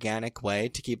good, organic way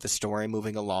to keep the story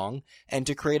moving along and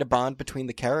to create a bond between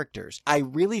the characters. I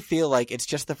really feel like it's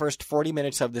just the first 40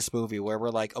 minutes of this movie where we're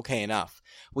like, okay, enough.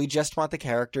 We just want the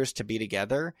characters to be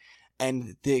together.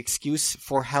 And the excuse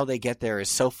for how they get there is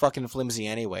so fucking flimsy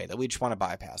anyway that we just want to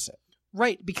bypass it.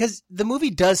 Right, because the movie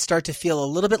does start to feel a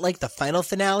little bit like the final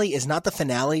finale is not the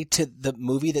finale to the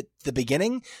movie that the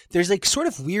beginning. There's like sort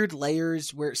of weird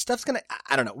layers where stuff's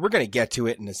I don't know, we're gonna get to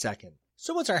it in a second.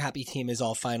 So once our happy team is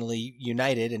all finally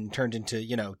united and turned into,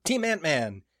 Team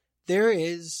Ant-Man, there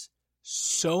is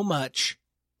so much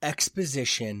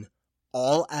exposition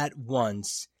all at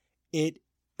once.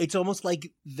 It's almost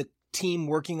like the team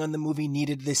working on the movie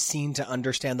needed this scene to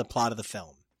understand the plot of the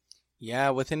film.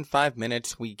 Yeah, within 5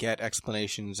 minutes, we get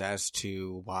explanations as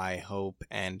to why Hope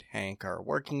and Hank are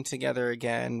working together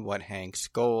again, what Hank's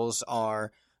goals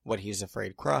are, what he's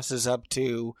afraid Cross is up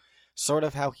to, sort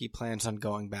of how he plans on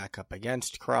going back up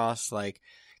against Cross. Like,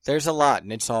 there's a lot,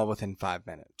 and it's all within 5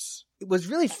 minutes. It was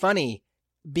really funny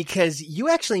because you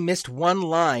actually missed one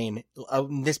line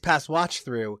this past watch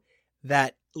through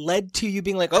that led to you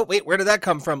being like, oh, wait, where did that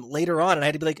come from later on? And I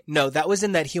had to be like, no, that was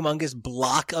in that humongous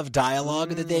block of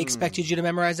dialogue that they expected you to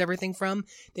memorize everything from.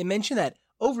 They mentioned that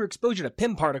overexposure to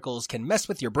PIM particles can mess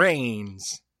with your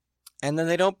brains. And then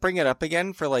they don't bring it up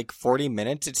again for like 40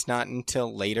 minutes. It's not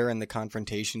until later in the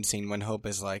confrontation scene when Hope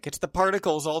is like, it's the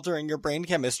particles altering your brain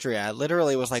chemistry. I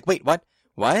literally was like, wait, what?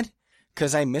 What?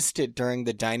 Because I missed it during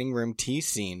the dining room tea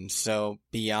scene. So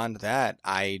beyond that,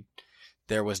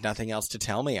 there was nothing else to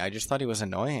tell me. I just thought he was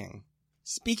annoying.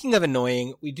 Speaking of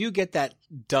annoying, we do get that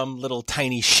dumb little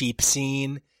tiny sheep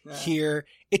scene here.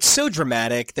 It's so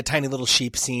dramatic, the tiny little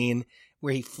sheep scene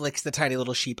where he flicks the tiny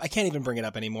little sheep. I can't even bring it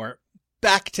up anymore.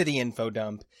 Back to the info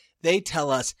dump. They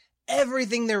tell us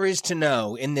everything there is to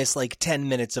know in this 10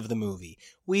 minutes of the movie.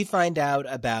 We find out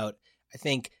about, I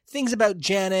think, things about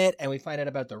Janet, and we find out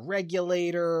about the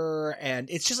regulator, and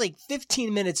it's just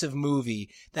 15 minutes of movie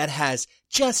that has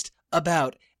just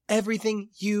about everything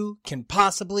you can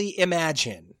possibly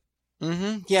imagine.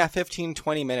 Yeah, 15,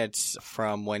 20 minutes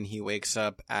from when he wakes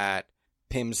up at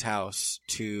Pym's house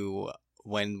to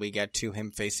when we get to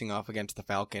him facing off against the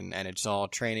Falcon, and it's all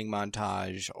training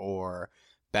montage or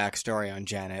backstory on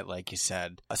Janet, like you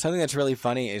said. Something that's really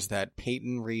funny is that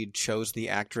Peyton Reed chose the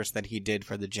actress that he did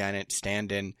for the Janet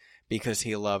stand-in because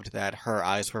he loved that her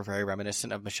eyes were very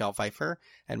reminiscent of Michelle Pfeiffer,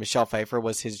 and Michelle Pfeiffer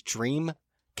was his dream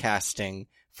casting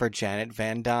for Janet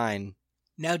Van Dyne.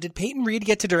 Now, did Peyton Reed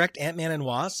get to direct Ant-Man and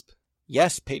Wasp?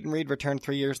 Yes, Peyton Reed returned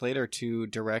 3 years later to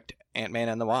direct Ant-Man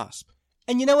and the Wasp.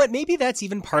 And you know what? Maybe that's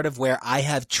even part of where I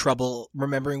have trouble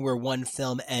remembering where one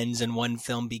film ends and one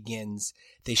film begins.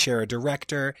 They share a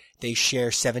director. They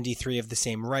share 73 of the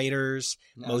same writers.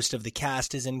 No. Most of the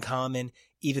cast is in common.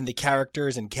 Even the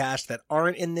characters and cast that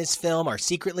aren't in this film are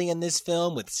secretly in this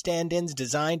film with stand-ins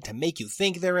designed to make you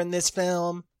think they're in this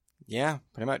film. Yeah,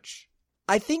 pretty much.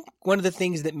 I think one of the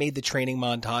things that made the training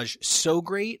montage so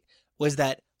great was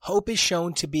that Hope is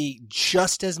shown to be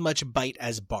just as much bite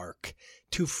as bark.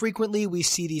 Too frequently we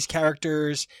see these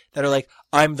characters that are like,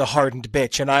 I'm the hardened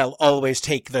bitch and I'll always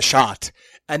take the shot.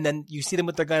 And then you see them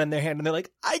with their gun in their hand and they're like,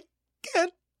 I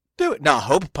can't do it. Nah,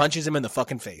 Hope punches him in the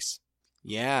fucking face.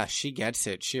 Yeah, she gets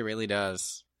it. She really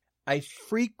does. I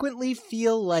frequently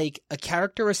feel like a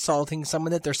character assaulting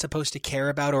someone that they're supposed to care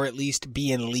about or at least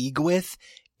be in league with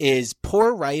is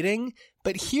poor writing.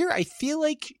 But here I feel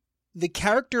like the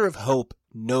character of Hope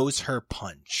knows her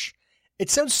punch. It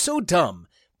sounds so dumb,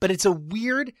 but it's a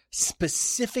weird,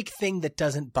 specific thing that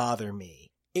doesn't bother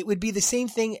me. It would be the same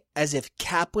thing as if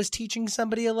Cap was teaching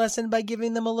somebody a lesson by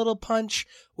giving them a little punch,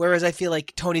 whereas I feel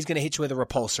like Tony's going to hit you with a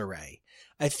repulsor ray.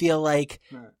 I feel like,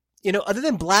 other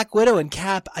than Black Widow and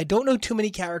Cap, I don't know too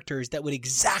many characters that would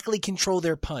exactly control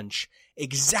their punch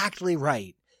exactly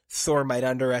right. Thor might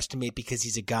underestimate because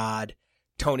he's a god.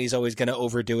 Tony's always going to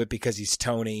overdo it because he's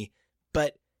Tony.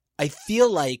 But I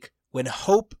feel like when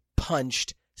Hope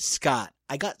punched Scott,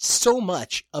 I got so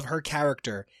much of her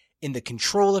character in the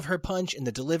control of her punch, in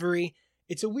the delivery.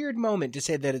 It's a weird moment to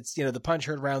say that it's, the punch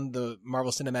heard around the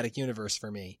Marvel Cinematic Universe for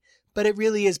me. But it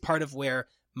really is part of where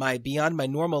beyond my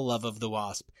normal love of the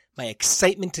Wasp, my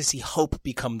excitement to see Hope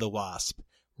become the Wasp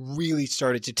really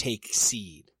started to take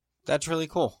seed. That's really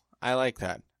cool. I like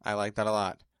that. I like that a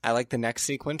lot. I like the next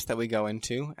sequence that we go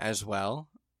into as well.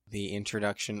 The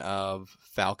introduction of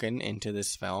Falcon into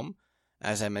this film.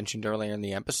 As I mentioned earlier in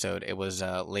the episode, it was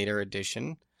a later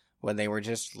edition when they were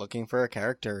just looking for a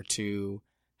character to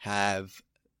have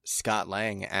Scott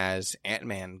Lang as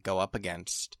Ant-Man go up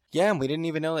against. Yeah, and we didn't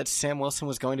even know that Sam Wilson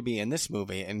was going to be in this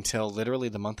movie until literally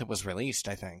the month it was released,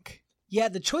 I think. Yeah,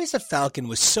 the choice of Falcon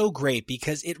was so great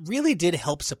because it really did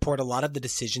help support a lot of the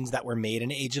decisions that were made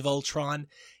in Age of Ultron,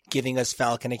 giving us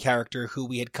Falcon, a character who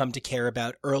we had come to care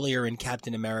about earlier in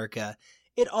Captain America.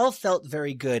 It all felt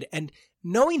very good, and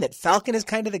knowing that Falcon is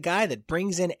kind of the guy that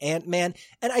brings in Ant-Man,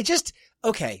 and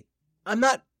I'm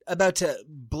not about to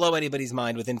blow anybody's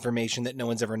mind with information that no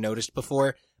one's ever noticed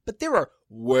before, but there are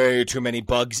way too many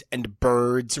bugs and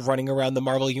birds running around the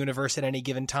Marvel Universe at any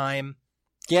given time.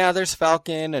 Yeah, there's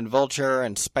Falcon and Vulture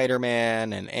and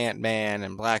Spider-Man and Ant-Man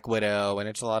and Black Widow, and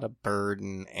it's a lot of bird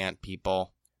and ant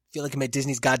people. I feel like I'm at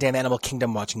Disney's goddamn Animal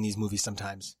Kingdom watching these movies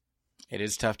sometimes. It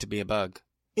is tough to be a bug.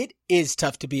 It is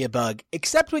tough to be a bug,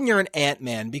 except when you're an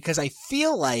Ant-Man, because I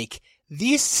feel like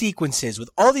these sequences with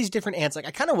all these different ants, like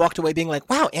I kind of walked away being like,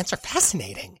 wow, ants are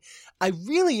fascinating. I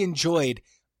really enjoyed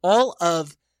all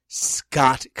of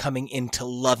Scott coming into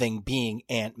loving being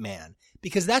Ant-Man,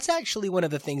 because that's actually one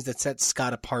of the things that sets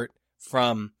Scott apart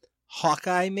from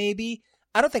Hawkeye, maybe.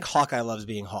 I don't think Hawkeye loves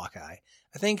being Hawkeye.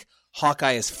 I think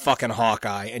Hawkeye is fucking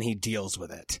Hawkeye and he deals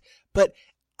with it. But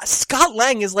Scott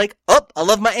Lang is like, I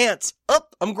love my ants.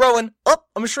 I'm growing.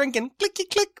 I'm shrinking. Clicky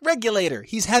click regulator.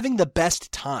 He's having the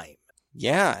best time.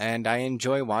 Yeah, and I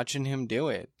enjoy watching him do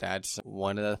it. That's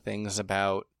one of the things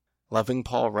about loving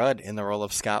Paul Rudd in the role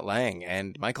of Scott Lang.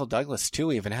 And Michael Douglas,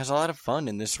 too, even has a lot of fun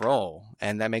in this role.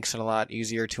 And that makes it a lot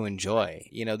easier to enjoy.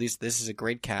 You know, this is a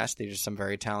great cast. These are some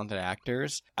very talented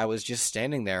actors. I was just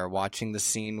standing there watching the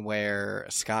scene where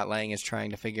Scott Lang is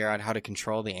trying to figure out how to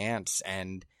control the ants.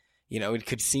 And, you know, it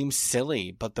could seem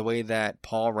silly, but the way that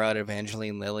Paul Rudd,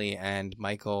 Evangeline Lilly, and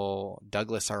Michael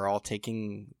Douglas are all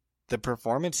taking the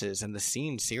performances and the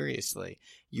scene seriously,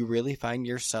 you really find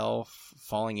yourself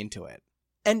falling into it.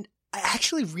 And I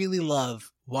actually really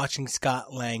love watching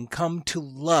Scott Lang come to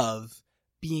love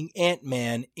being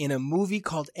Ant-Man in a movie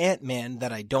called Ant-Man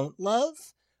that I don't love,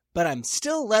 but I'm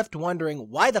still left wondering,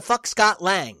 why the fuck Scott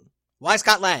Lang? Why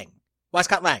Scott Lang? Why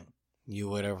Scott Lang? You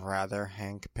would have rather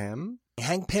Hank Pym?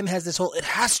 Hank Pym has this whole, it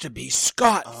has to be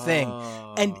Scott thing.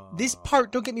 And this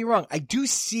part, don't get me wrong, I do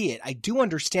see it. I do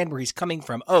understand where he's coming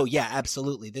from. Oh yeah,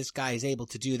 absolutely. This guy is able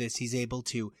to do this. He's able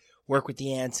to work with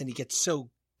the ants and he gets so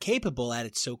capable at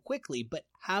it so quickly. But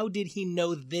how did he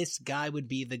know this guy would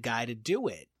be the guy to do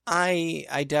it?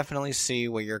 I definitely see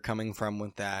where you're coming from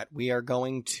with that. We are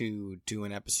going to do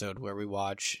an episode where we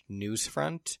watch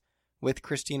Newsfront with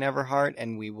Christine Everhart,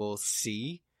 and we will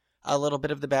see a little bit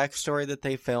of the backstory that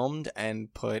they filmed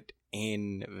and put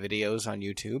in videos on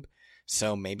YouTube.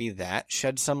 So maybe that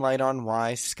sheds some light on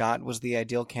why Scott was the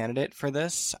ideal candidate for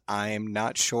this. I'm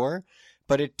not sure,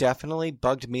 but it definitely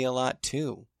bugged me a lot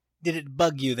too. Did it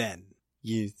bug you then?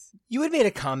 Yes. You had made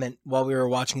a comment while we were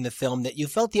watching the film that you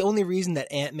felt the only reason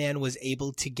that Ant-Man was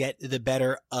able to get the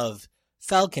better of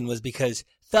Falcon was because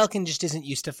Falcon just isn't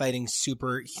used to fighting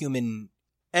superhuman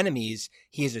enemies.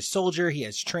 He is a soldier. He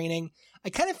has training. I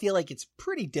kind of feel like it's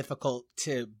pretty difficult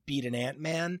to beat an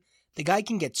Ant-Man. The guy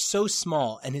can get so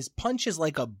small, and his punch is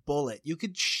like a bullet. You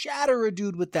could shatter a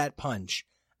dude with that punch.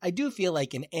 I do feel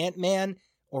like an Ant-Man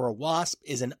or a Wasp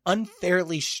is an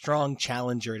unfairly strong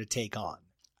challenger to take on.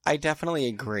 I definitely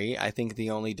agree. I think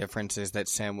the only difference is that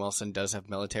Sam Wilson does have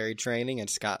military training, and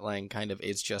Scott Lang kind of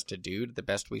is just a dude. The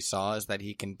best we saw is that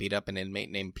he can beat up an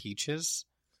inmate named Peaches.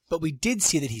 But we did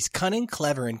see that he's cunning,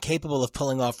 clever, and capable of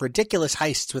pulling off ridiculous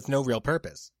heists with no real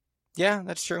purpose. Yeah,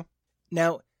 that's true.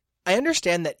 Now, I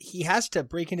understand that he has to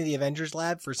break into the Avengers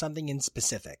lab for something in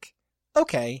specific.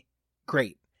 Okay,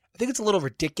 great. I think it's a little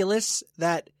ridiculous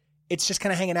that it's just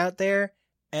kind of hanging out there,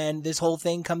 and this whole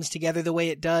thing comes together the way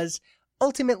it does.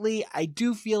 Ultimately, I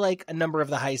do feel like a number of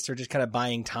the heists are just kind of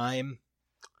buying time.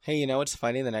 Hey, you know what's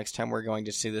funny? The next time we're going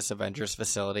to see this Avengers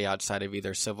facility outside of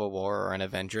either Civil War or an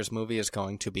Avengers movie is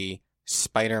going to be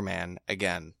Spider-Man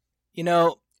again. You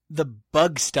know, the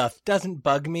bug stuff doesn't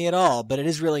bug me at all, but it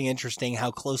is really interesting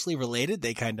how closely related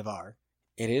they kind of are.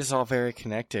 It is all very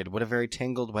connected. What a very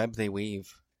tangled web they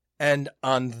weave. And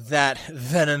on that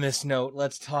venomous note,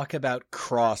 let's talk about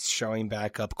Cross showing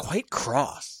back up. Quite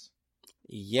cross.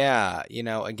 Yeah, you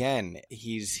know, again,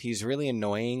 he's really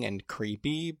annoying and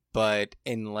creepy, but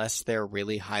unless they're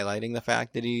really highlighting the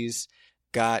fact that he's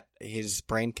got his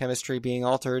brain chemistry being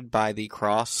altered by the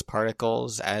cross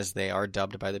particles, as they are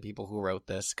dubbed by the people who wrote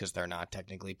this, because they're not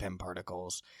technically Pym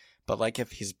particles, but like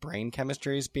if his brain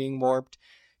chemistry is being warped,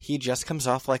 he just comes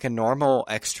off like a normal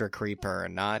extra creeper,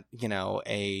 not, you know,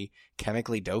 a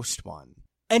chemically dosed one.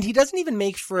 And he doesn't even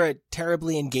make for a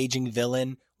terribly engaging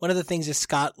villain. One of the things is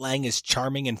Scott Lang is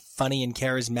charming and funny and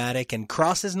charismatic, and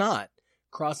Cross is not.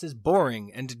 Cross is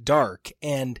boring and dark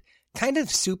and kind of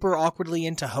super awkwardly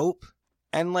into Hope.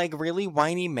 And like really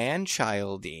whiny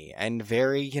man-childy and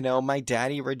very, you know, my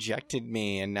daddy rejected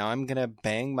me and now I'm gonna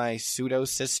bang my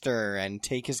pseudo-sister and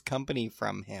take his company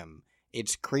from him.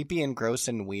 It's creepy and gross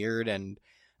and weird, and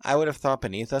I would have thought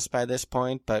Beneath Us by this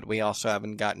point, but we also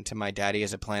haven't gotten to my daddy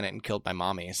as a planet and killed my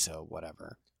mommy, so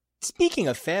whatever. Speaking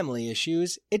of family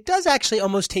issues, it does actually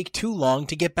almost take too long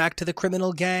to get back to the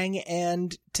criminal gang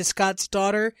and to Scott's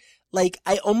daughter. Like,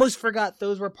 I almost forgot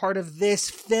those were part of this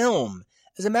film.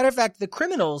 As a matter of fact, the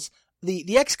criminals,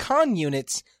 the ex-con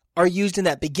units are used in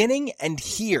that beginning and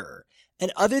here.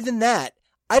 And other than that,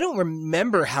 I don't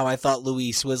remember how I thought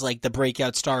Luis was like the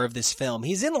breakout star of this film.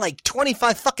 He's in like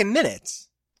 25 fucking minutes.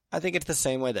 I think it's the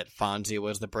same way that Fonzie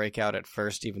was the breakout at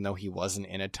first, even though he wasn't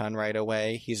in a ton right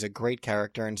away. He's a great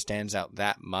character and stands out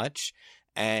that much.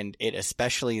 And it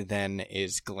especially then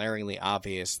is glaringly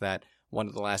obvious that one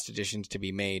of the last additions to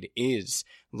be made is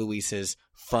Luis's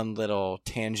fun little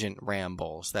tangent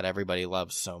rambles that everybody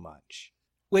loves so much.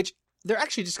 Which, they're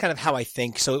actually just kind of how I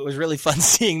think, so it was really fun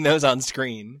seeing those on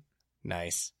screen.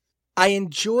 Nice. I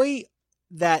enjoy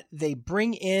that they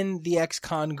bring in the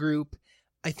ex-con group.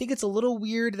 I think it's a little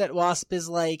weird that Wasp is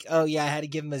like, oh yeah, I had to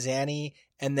give him a Zanny,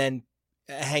 and then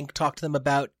Hank talked to them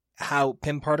about how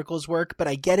Pym particles work, but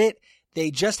I get it. They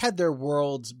just had their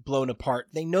worlds blown apart.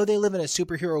 They know they live in a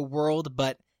superhero world,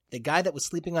 but the guy that was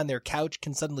sleeping on their couch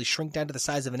can suddenly shrink down to the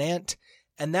size of an ant,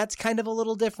 and that's kind of a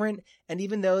little different. And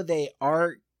even though they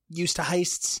are used to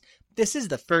heists, this is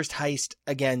the first heist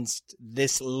against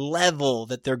this level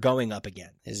that they're going up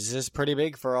again. This is pretty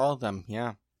big for all of them,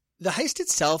 yeah. The heist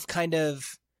itself kind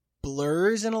of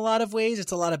blurs in a lot of ways.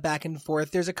 It's a lot of back and forth.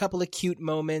 There's a couple of cute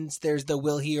moments. There's the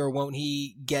will he or won't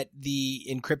he get the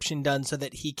encryption done so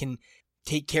that he can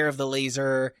take care of the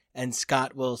laser and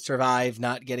Scott will survive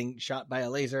not getting shot by a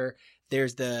laser.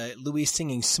 There's the Luis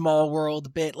singing Small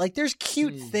World bit. Like, there's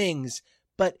cute things,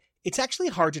 but it's actually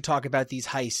hard to talk about these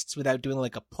heists without doing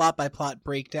like a plot by plot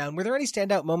breakdown. Were there any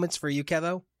standout moments for you,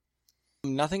 Kevo?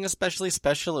 Nothing especially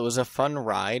special. It was a fun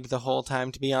ride the whole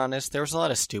time, to be honest. There was a lot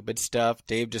of stupid stuff.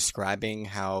 Dave describing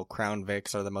how Crown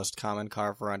Vics are the most common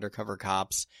car for undercover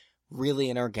cops. Really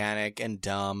inorganic and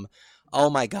dumb. Oh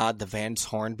my god, the Vance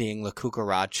Horn being La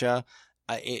Cucaracha.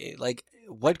 Like,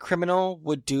 what criminal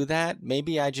would do that?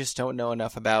 Maybe I just don't know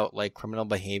enough about, like, criminal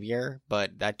behavior,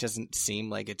 but that doesn't seem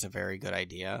like it's a very good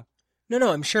idea.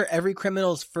 No, I'm sure every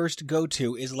criminal's first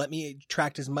go-to is let me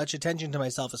attract as much attention to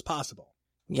myself as possible.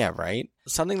 Yeah, right?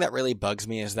 Something that really bugs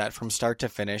me is that from start to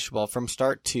finish, well, from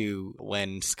start to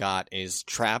when Scott is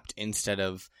trapped instead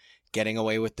of getting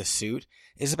away with the suit,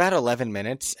 is about 11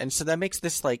 minutes. And so that makes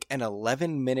this like an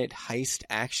 11-minute heist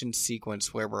action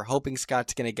sequence where we're hoping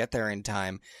Scott's going to get there in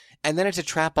time. And then it's a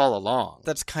trap all along.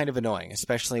 That's kind of annoying,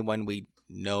 especially when we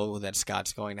know that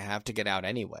Scott's going to have to get out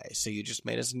anyway. So you just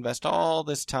made us invest all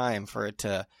this time for it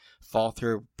to fall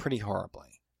through pretty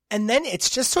horribly. And then it's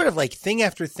just sort of like thing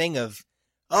after thing of,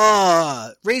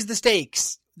 raise the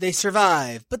stakes. They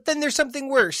survive. But then there's something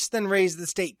worse. Then raise the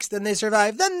stakes. Then they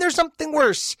survive. Then there's something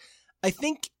worse. I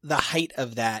think the height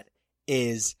of that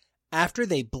is after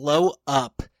they blow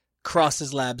up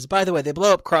Cross's labs. By the way, they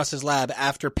blow up Cross's lab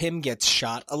after Pym gets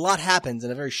shot. A lot happens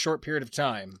in a very short period of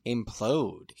time.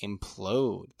 Implode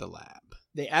the lab.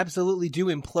 They absolutely do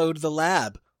implode the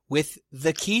lab with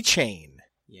the keychain.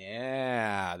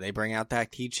 Yeah, they bring out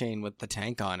that keychain with the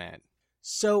tank on it.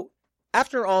 So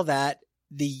after all that,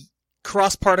 the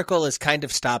Cross particle is kind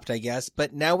of stopped, I guess,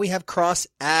 but now we have Cross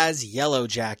as Yellow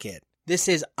Jacket. This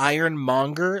is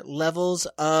Ironmonger levels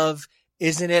of,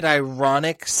 isn't it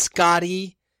ironic,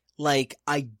 Scotty? Like,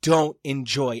 I don't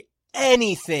enjoy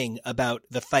anything about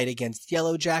the fight against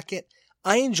Yellow Jacket.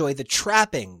 I enjoy the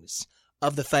trappings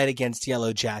of the fight against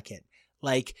Yellow Jacket.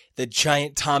 Like the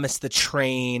giant Thomas the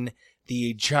Train,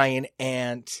 the giant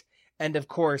ant, and of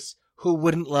course, who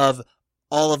wouldn't love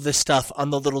all of the stuff on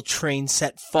the little train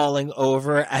set falling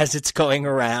over as it's going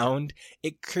around?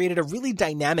 It created a really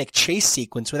dynamic chase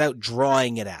sequence without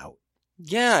drawing it out.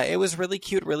 Yeah, it was really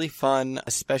cute, really fun,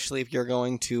 especially if you're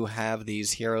going to have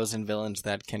these heroes and villains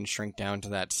that can shrink down to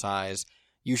that size.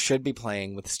 You should be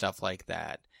playing with stuff like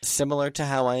that. Similar to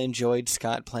how I enjoyed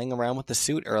Scott playing around with the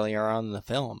suit earlier on in the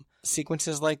film.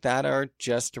 Sequences like that are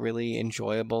just really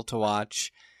enjoyable to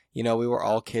watch. You know, we were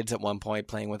all kids at one point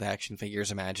playing with action figures,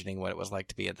 imagining what it was like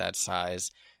to be at that size.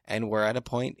 And we're at a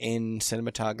point in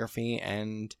cinematography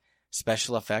and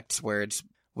special effects where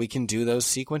we can do those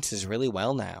sequences really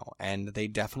well now. And they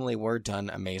definitely were done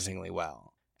amazingly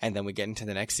well. And then we get into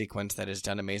the next sequence that is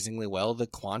done amazingly well, the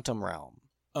Quantum Realm.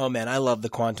 Oh man, I love the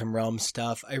Quantum Realm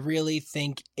stuff. I really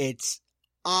think it's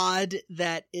odd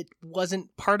that it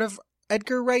wasn't part of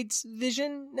Edgar Wright's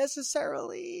vision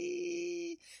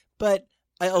necessarily. But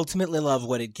I ultimately love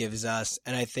what it gives us,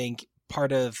 and I think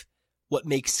part of what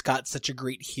makes Scott such a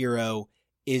great hero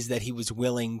is that he was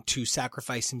willing to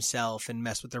sacrifice himself and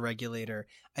mess with the regulator.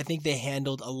 I think they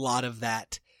handled a lot of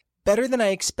that better than I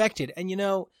expected. And you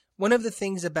know, one of the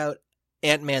things about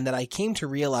Ant-Man that I came to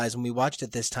realize when we watched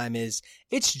it this time is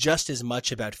it's just as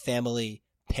much about family,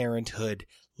 parenthood,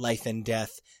 life and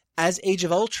death as Age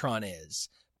of Ultron is.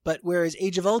 But whereas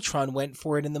Age of Ultron went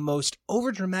for it in the most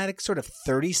overdramatic sort of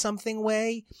 30-something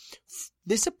way,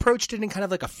 this approached it in kind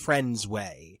of like a Friends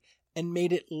way and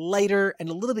made it lighter and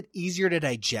a little bit easier to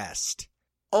digest.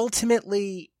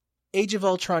 Ultimately, Age of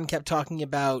Ultron kept talking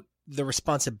about the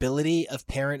responsibility of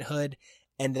parenthood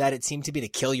and that it seemed to be to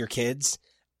kill your kids.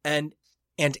 And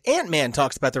Ant-Man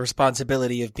talks about the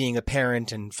responsibility of being a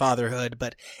parent and fatherhood,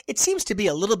 but it seems to be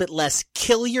a little bit less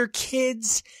kill your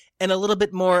kids and a little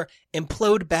bit more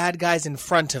implode bad guys in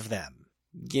front of them.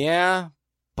 Yeah,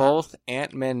 both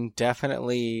Ant-Men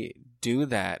definitely do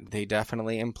that. They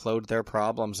definitely implode their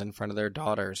problems in front of their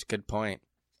daughters. Good point.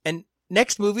 And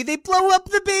next movie, they blow up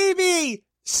the baby!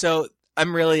 So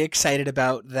I'm really excited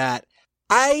about that.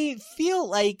 I feel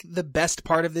like the best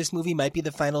part of this movie might be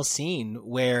the final scene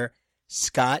where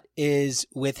Scott is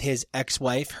with his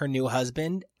ex-wife, her new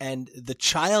husband, and the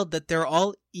child that they're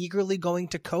all eagerly going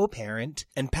to co-parent.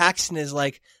 And Paxton is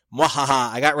like,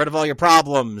 "Mwahaha, I got rid of all your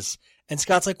problems." And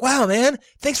Scott's like, "Wow, man,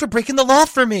 thanks for breaking the law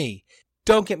for me."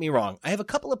 Don't get me wrong. I have a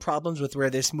couple of problems with where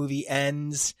this movie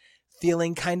ends,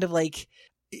 feeling kind of like,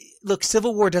 look,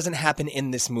 Civil War doesn't happen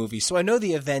in this movie. So I know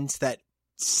the events that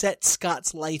set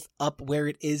Scott's life up where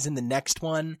it is in the next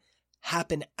one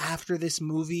happen after this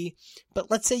movie.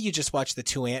 But let's say you just watch the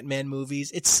two Ant-Man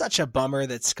movies. It's such a bummer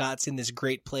that Scott's in this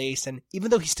great place. And even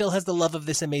though he still has the love of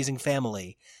this amazing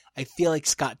family, I feel like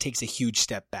Scott takes a huge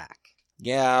step back.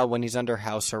 Yeah, when he's under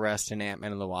house arrest in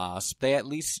Ant-Man and the Wasp,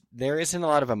 there isn't a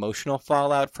lot of emotional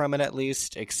fallout from it, at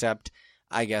least, except,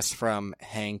 I guess, from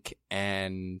Hank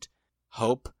and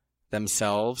Hope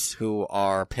themselves, who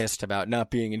are pissed about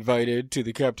not being invited to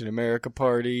the Captain America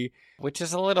party, which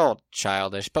is a little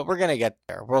childish, but we're gonna get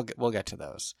there. We'll get to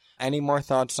those. Any more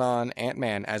thoughts on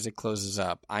Ant-Man as it closes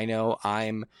up? I know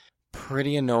I'm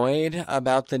pretty annoyed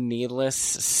about the needless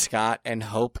Scott and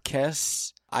Hope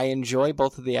kiss. I enjoy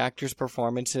both of the actors'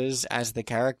 performances as the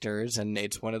characters, and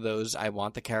it's one of those I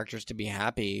want the characters to be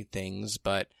happy things,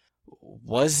 but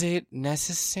was it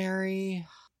necessary?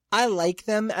 I like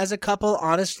them as a couple,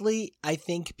 honestly. I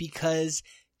think because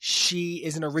she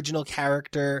is an original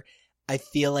character, I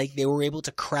feel like they were able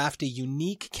to craft a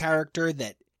unique character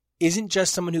that isn't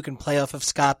just someone who can play off of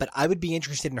Scott, but I would be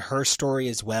interested in her story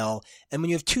as well. And when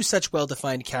you have two such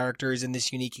well-defined characters in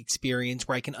this unique experience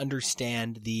where I can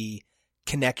understand the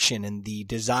connection and the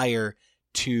desire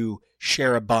to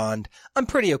share a bond, I'm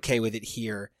pretty okay with it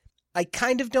here. I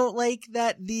kind of don't like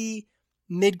that the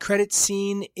mid-credit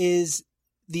scene is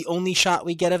the only shot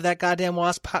we get of that goddamn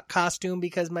Wasp costume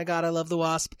because, my God, I love the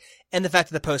Wasp. And the fact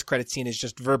that the post-credit scene is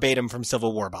just verbatim from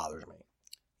Civil War bothers me.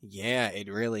 Yeah,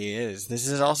 it really is. This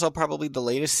is also probably the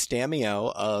latest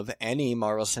cameo of any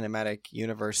Marvel Cinematic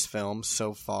Universe film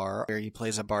so far, where he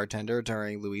plays a bartender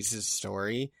during Louise's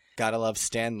story. Gotta love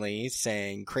Stan Lee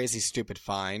saying, "Crazy, stupid,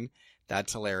 fine."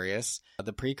 That's hilarious.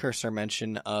 The precursor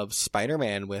mention of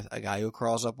Spider-Man with a guy who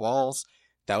crawls up walls.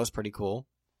 That was pretty cool.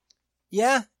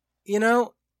 Yeah, you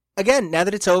know, again, now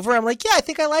that it's over, I'm like, yeah, I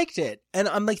think I liked it. And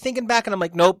I'm like thinking back and I'm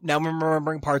like, nope, now I'm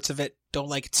remembering parts of it. Don't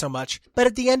like it so much. But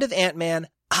at the end of Ant-Man,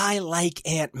 I like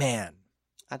Ant-Man.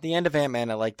 At the end of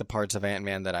Ant-Man, I like the parts of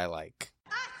Ant-Man that I like.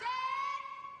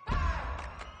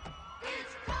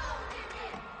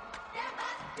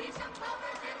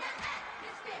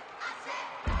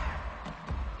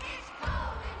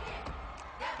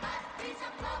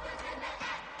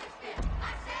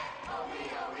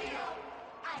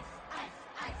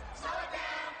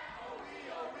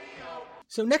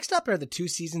 So next up are the two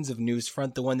seasons of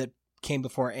Newsfront, the one that came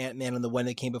before Ant-Man and the one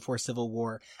that came before Civil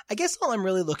War. I guess all I'm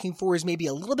really looking for is maybe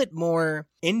a little bit more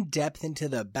in-depth into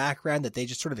the background that they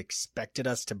just sort of expected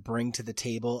us to bring to the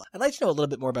table. I'd like to know a little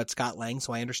bit more about Scott Lang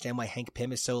so I understand why Hank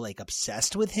Pym is so, like,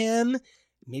 obsessed with him.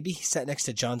 Maybe he sat next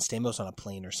to John Stamos on a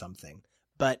plane or something.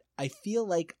 But I feel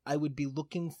like I would be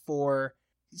looking for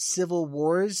Civil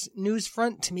War's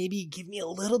Newsfront to maybe give me a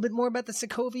little bit more about the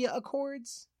Sokovia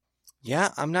Accords. Yeah,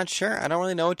 I'm not sure. I don't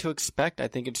really know what to expect. I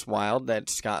think it's wild that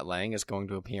Scott Lang is going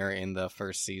to appear in the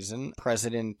first season.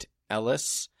 President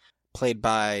Ellis, played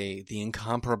by the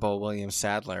incomparable William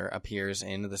Sadler, appears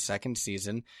in the second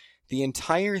season. The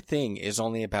entire thing is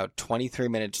only about 23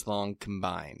 minutes long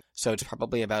combined, so it's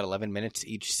probably about 11 minutes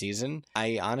each season.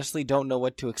 I honestly don't know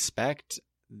what to expect.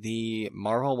 The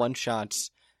Marvel one-shots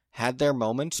had their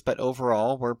moments, but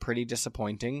overall were pretty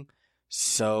disappointing,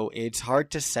 so it's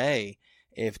hard to say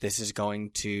if this is going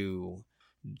to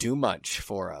do much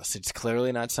for us. It's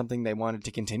clearly not something they wanted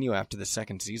to continue after the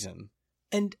second season.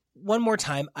 And one more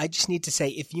time, I just need to say,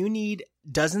 if you need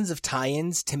dozens of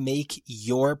tie-ins to make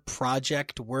your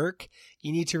project work,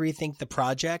 you need to rethink the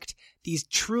project. These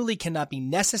truly cannot be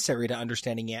necessary to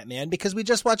understanding Ant-Man because we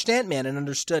just watched Ant-Man and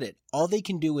understood it. All they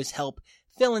can do is help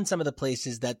fill in some of the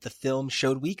places that the film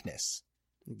showed weakness.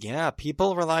 Yeah,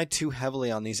 people rely too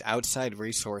heavily on these outside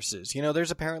resources. You know,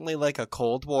 there's apparently like a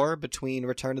Cold War between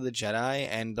Return of the Jedi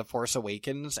and The Force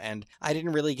Awakens, and I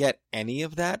didn't really get any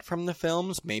of that from the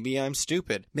films. Maybe I'm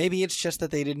stupid. Maybe it's just that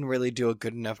they didn't really do a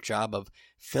good enough job of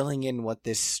filling in what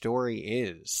this story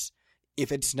is.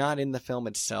 If it's not in the film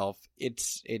itself,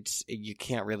 you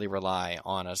can't really rely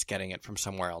on us getting it from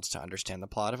somewhere else to understand the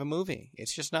plot of a movie.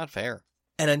 It's just not fair.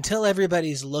 And until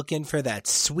everybody's looking for that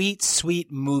sweet,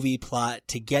 sweet movie plot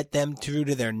to get them through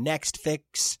to their next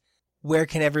fix, where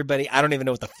can everybody... I don't even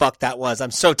know what the fuck that was. I'm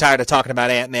so tired of talking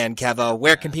about Ant-Man, Kevo.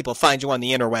 Where can people find you on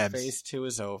the interwebs? Phase 2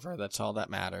 is over. That's all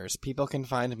that matters. People can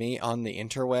find me on the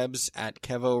interwebs at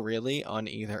KevoReally on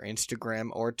either Instagram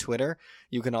or Twitter.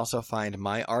 You can also find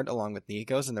my art along with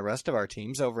Nico's and the rest of our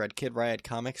teams over at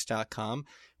KidRiotComics.com,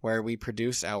 where we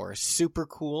produce our super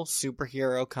cool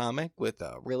superhero comic with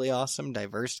a really awesome,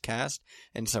 diverse cast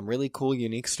and some really cool,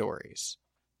 unique stories.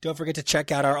 Don't forget to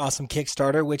check out our awesome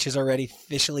Kickstarter, which is already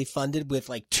officially funded with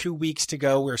like 2 weeks to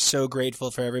go. We're so grateful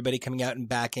for everybody coming out and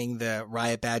backing the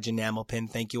Riot Badge enamel pin.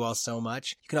 Thank you all so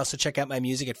much. You can also check out my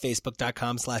music at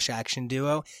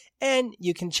facebook.com/actionduo. And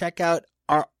you can check out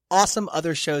our awesome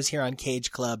other shows here on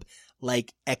Cage Club,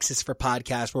 like X's for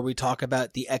Podcast, where we talk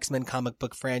about the X-Men comic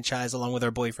book franchise along with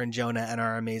our boyfriend Jonah and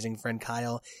our amazing friend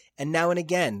Kyle. And Now and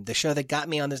Again, the show that got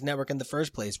me on this network in the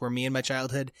first place, where me and my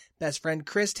childhood best friend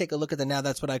Chris take a look at the Now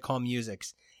That's What I Call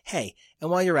Musics. Hey,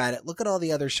 and while you're at it, look at all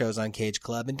the other shows on Cage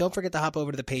Club, and don't forget to hop over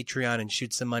to the Patreon and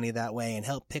shoot some money that way and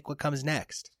help pick what comes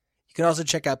next. You can also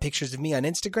check out pictures of me on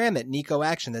Instagram at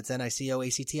NicoAction, that's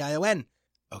NicoAction.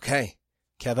 Okay,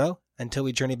 Kevo, until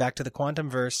we journey back to the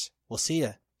Quantumverse, we'll see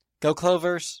ya. Go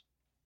Clovers!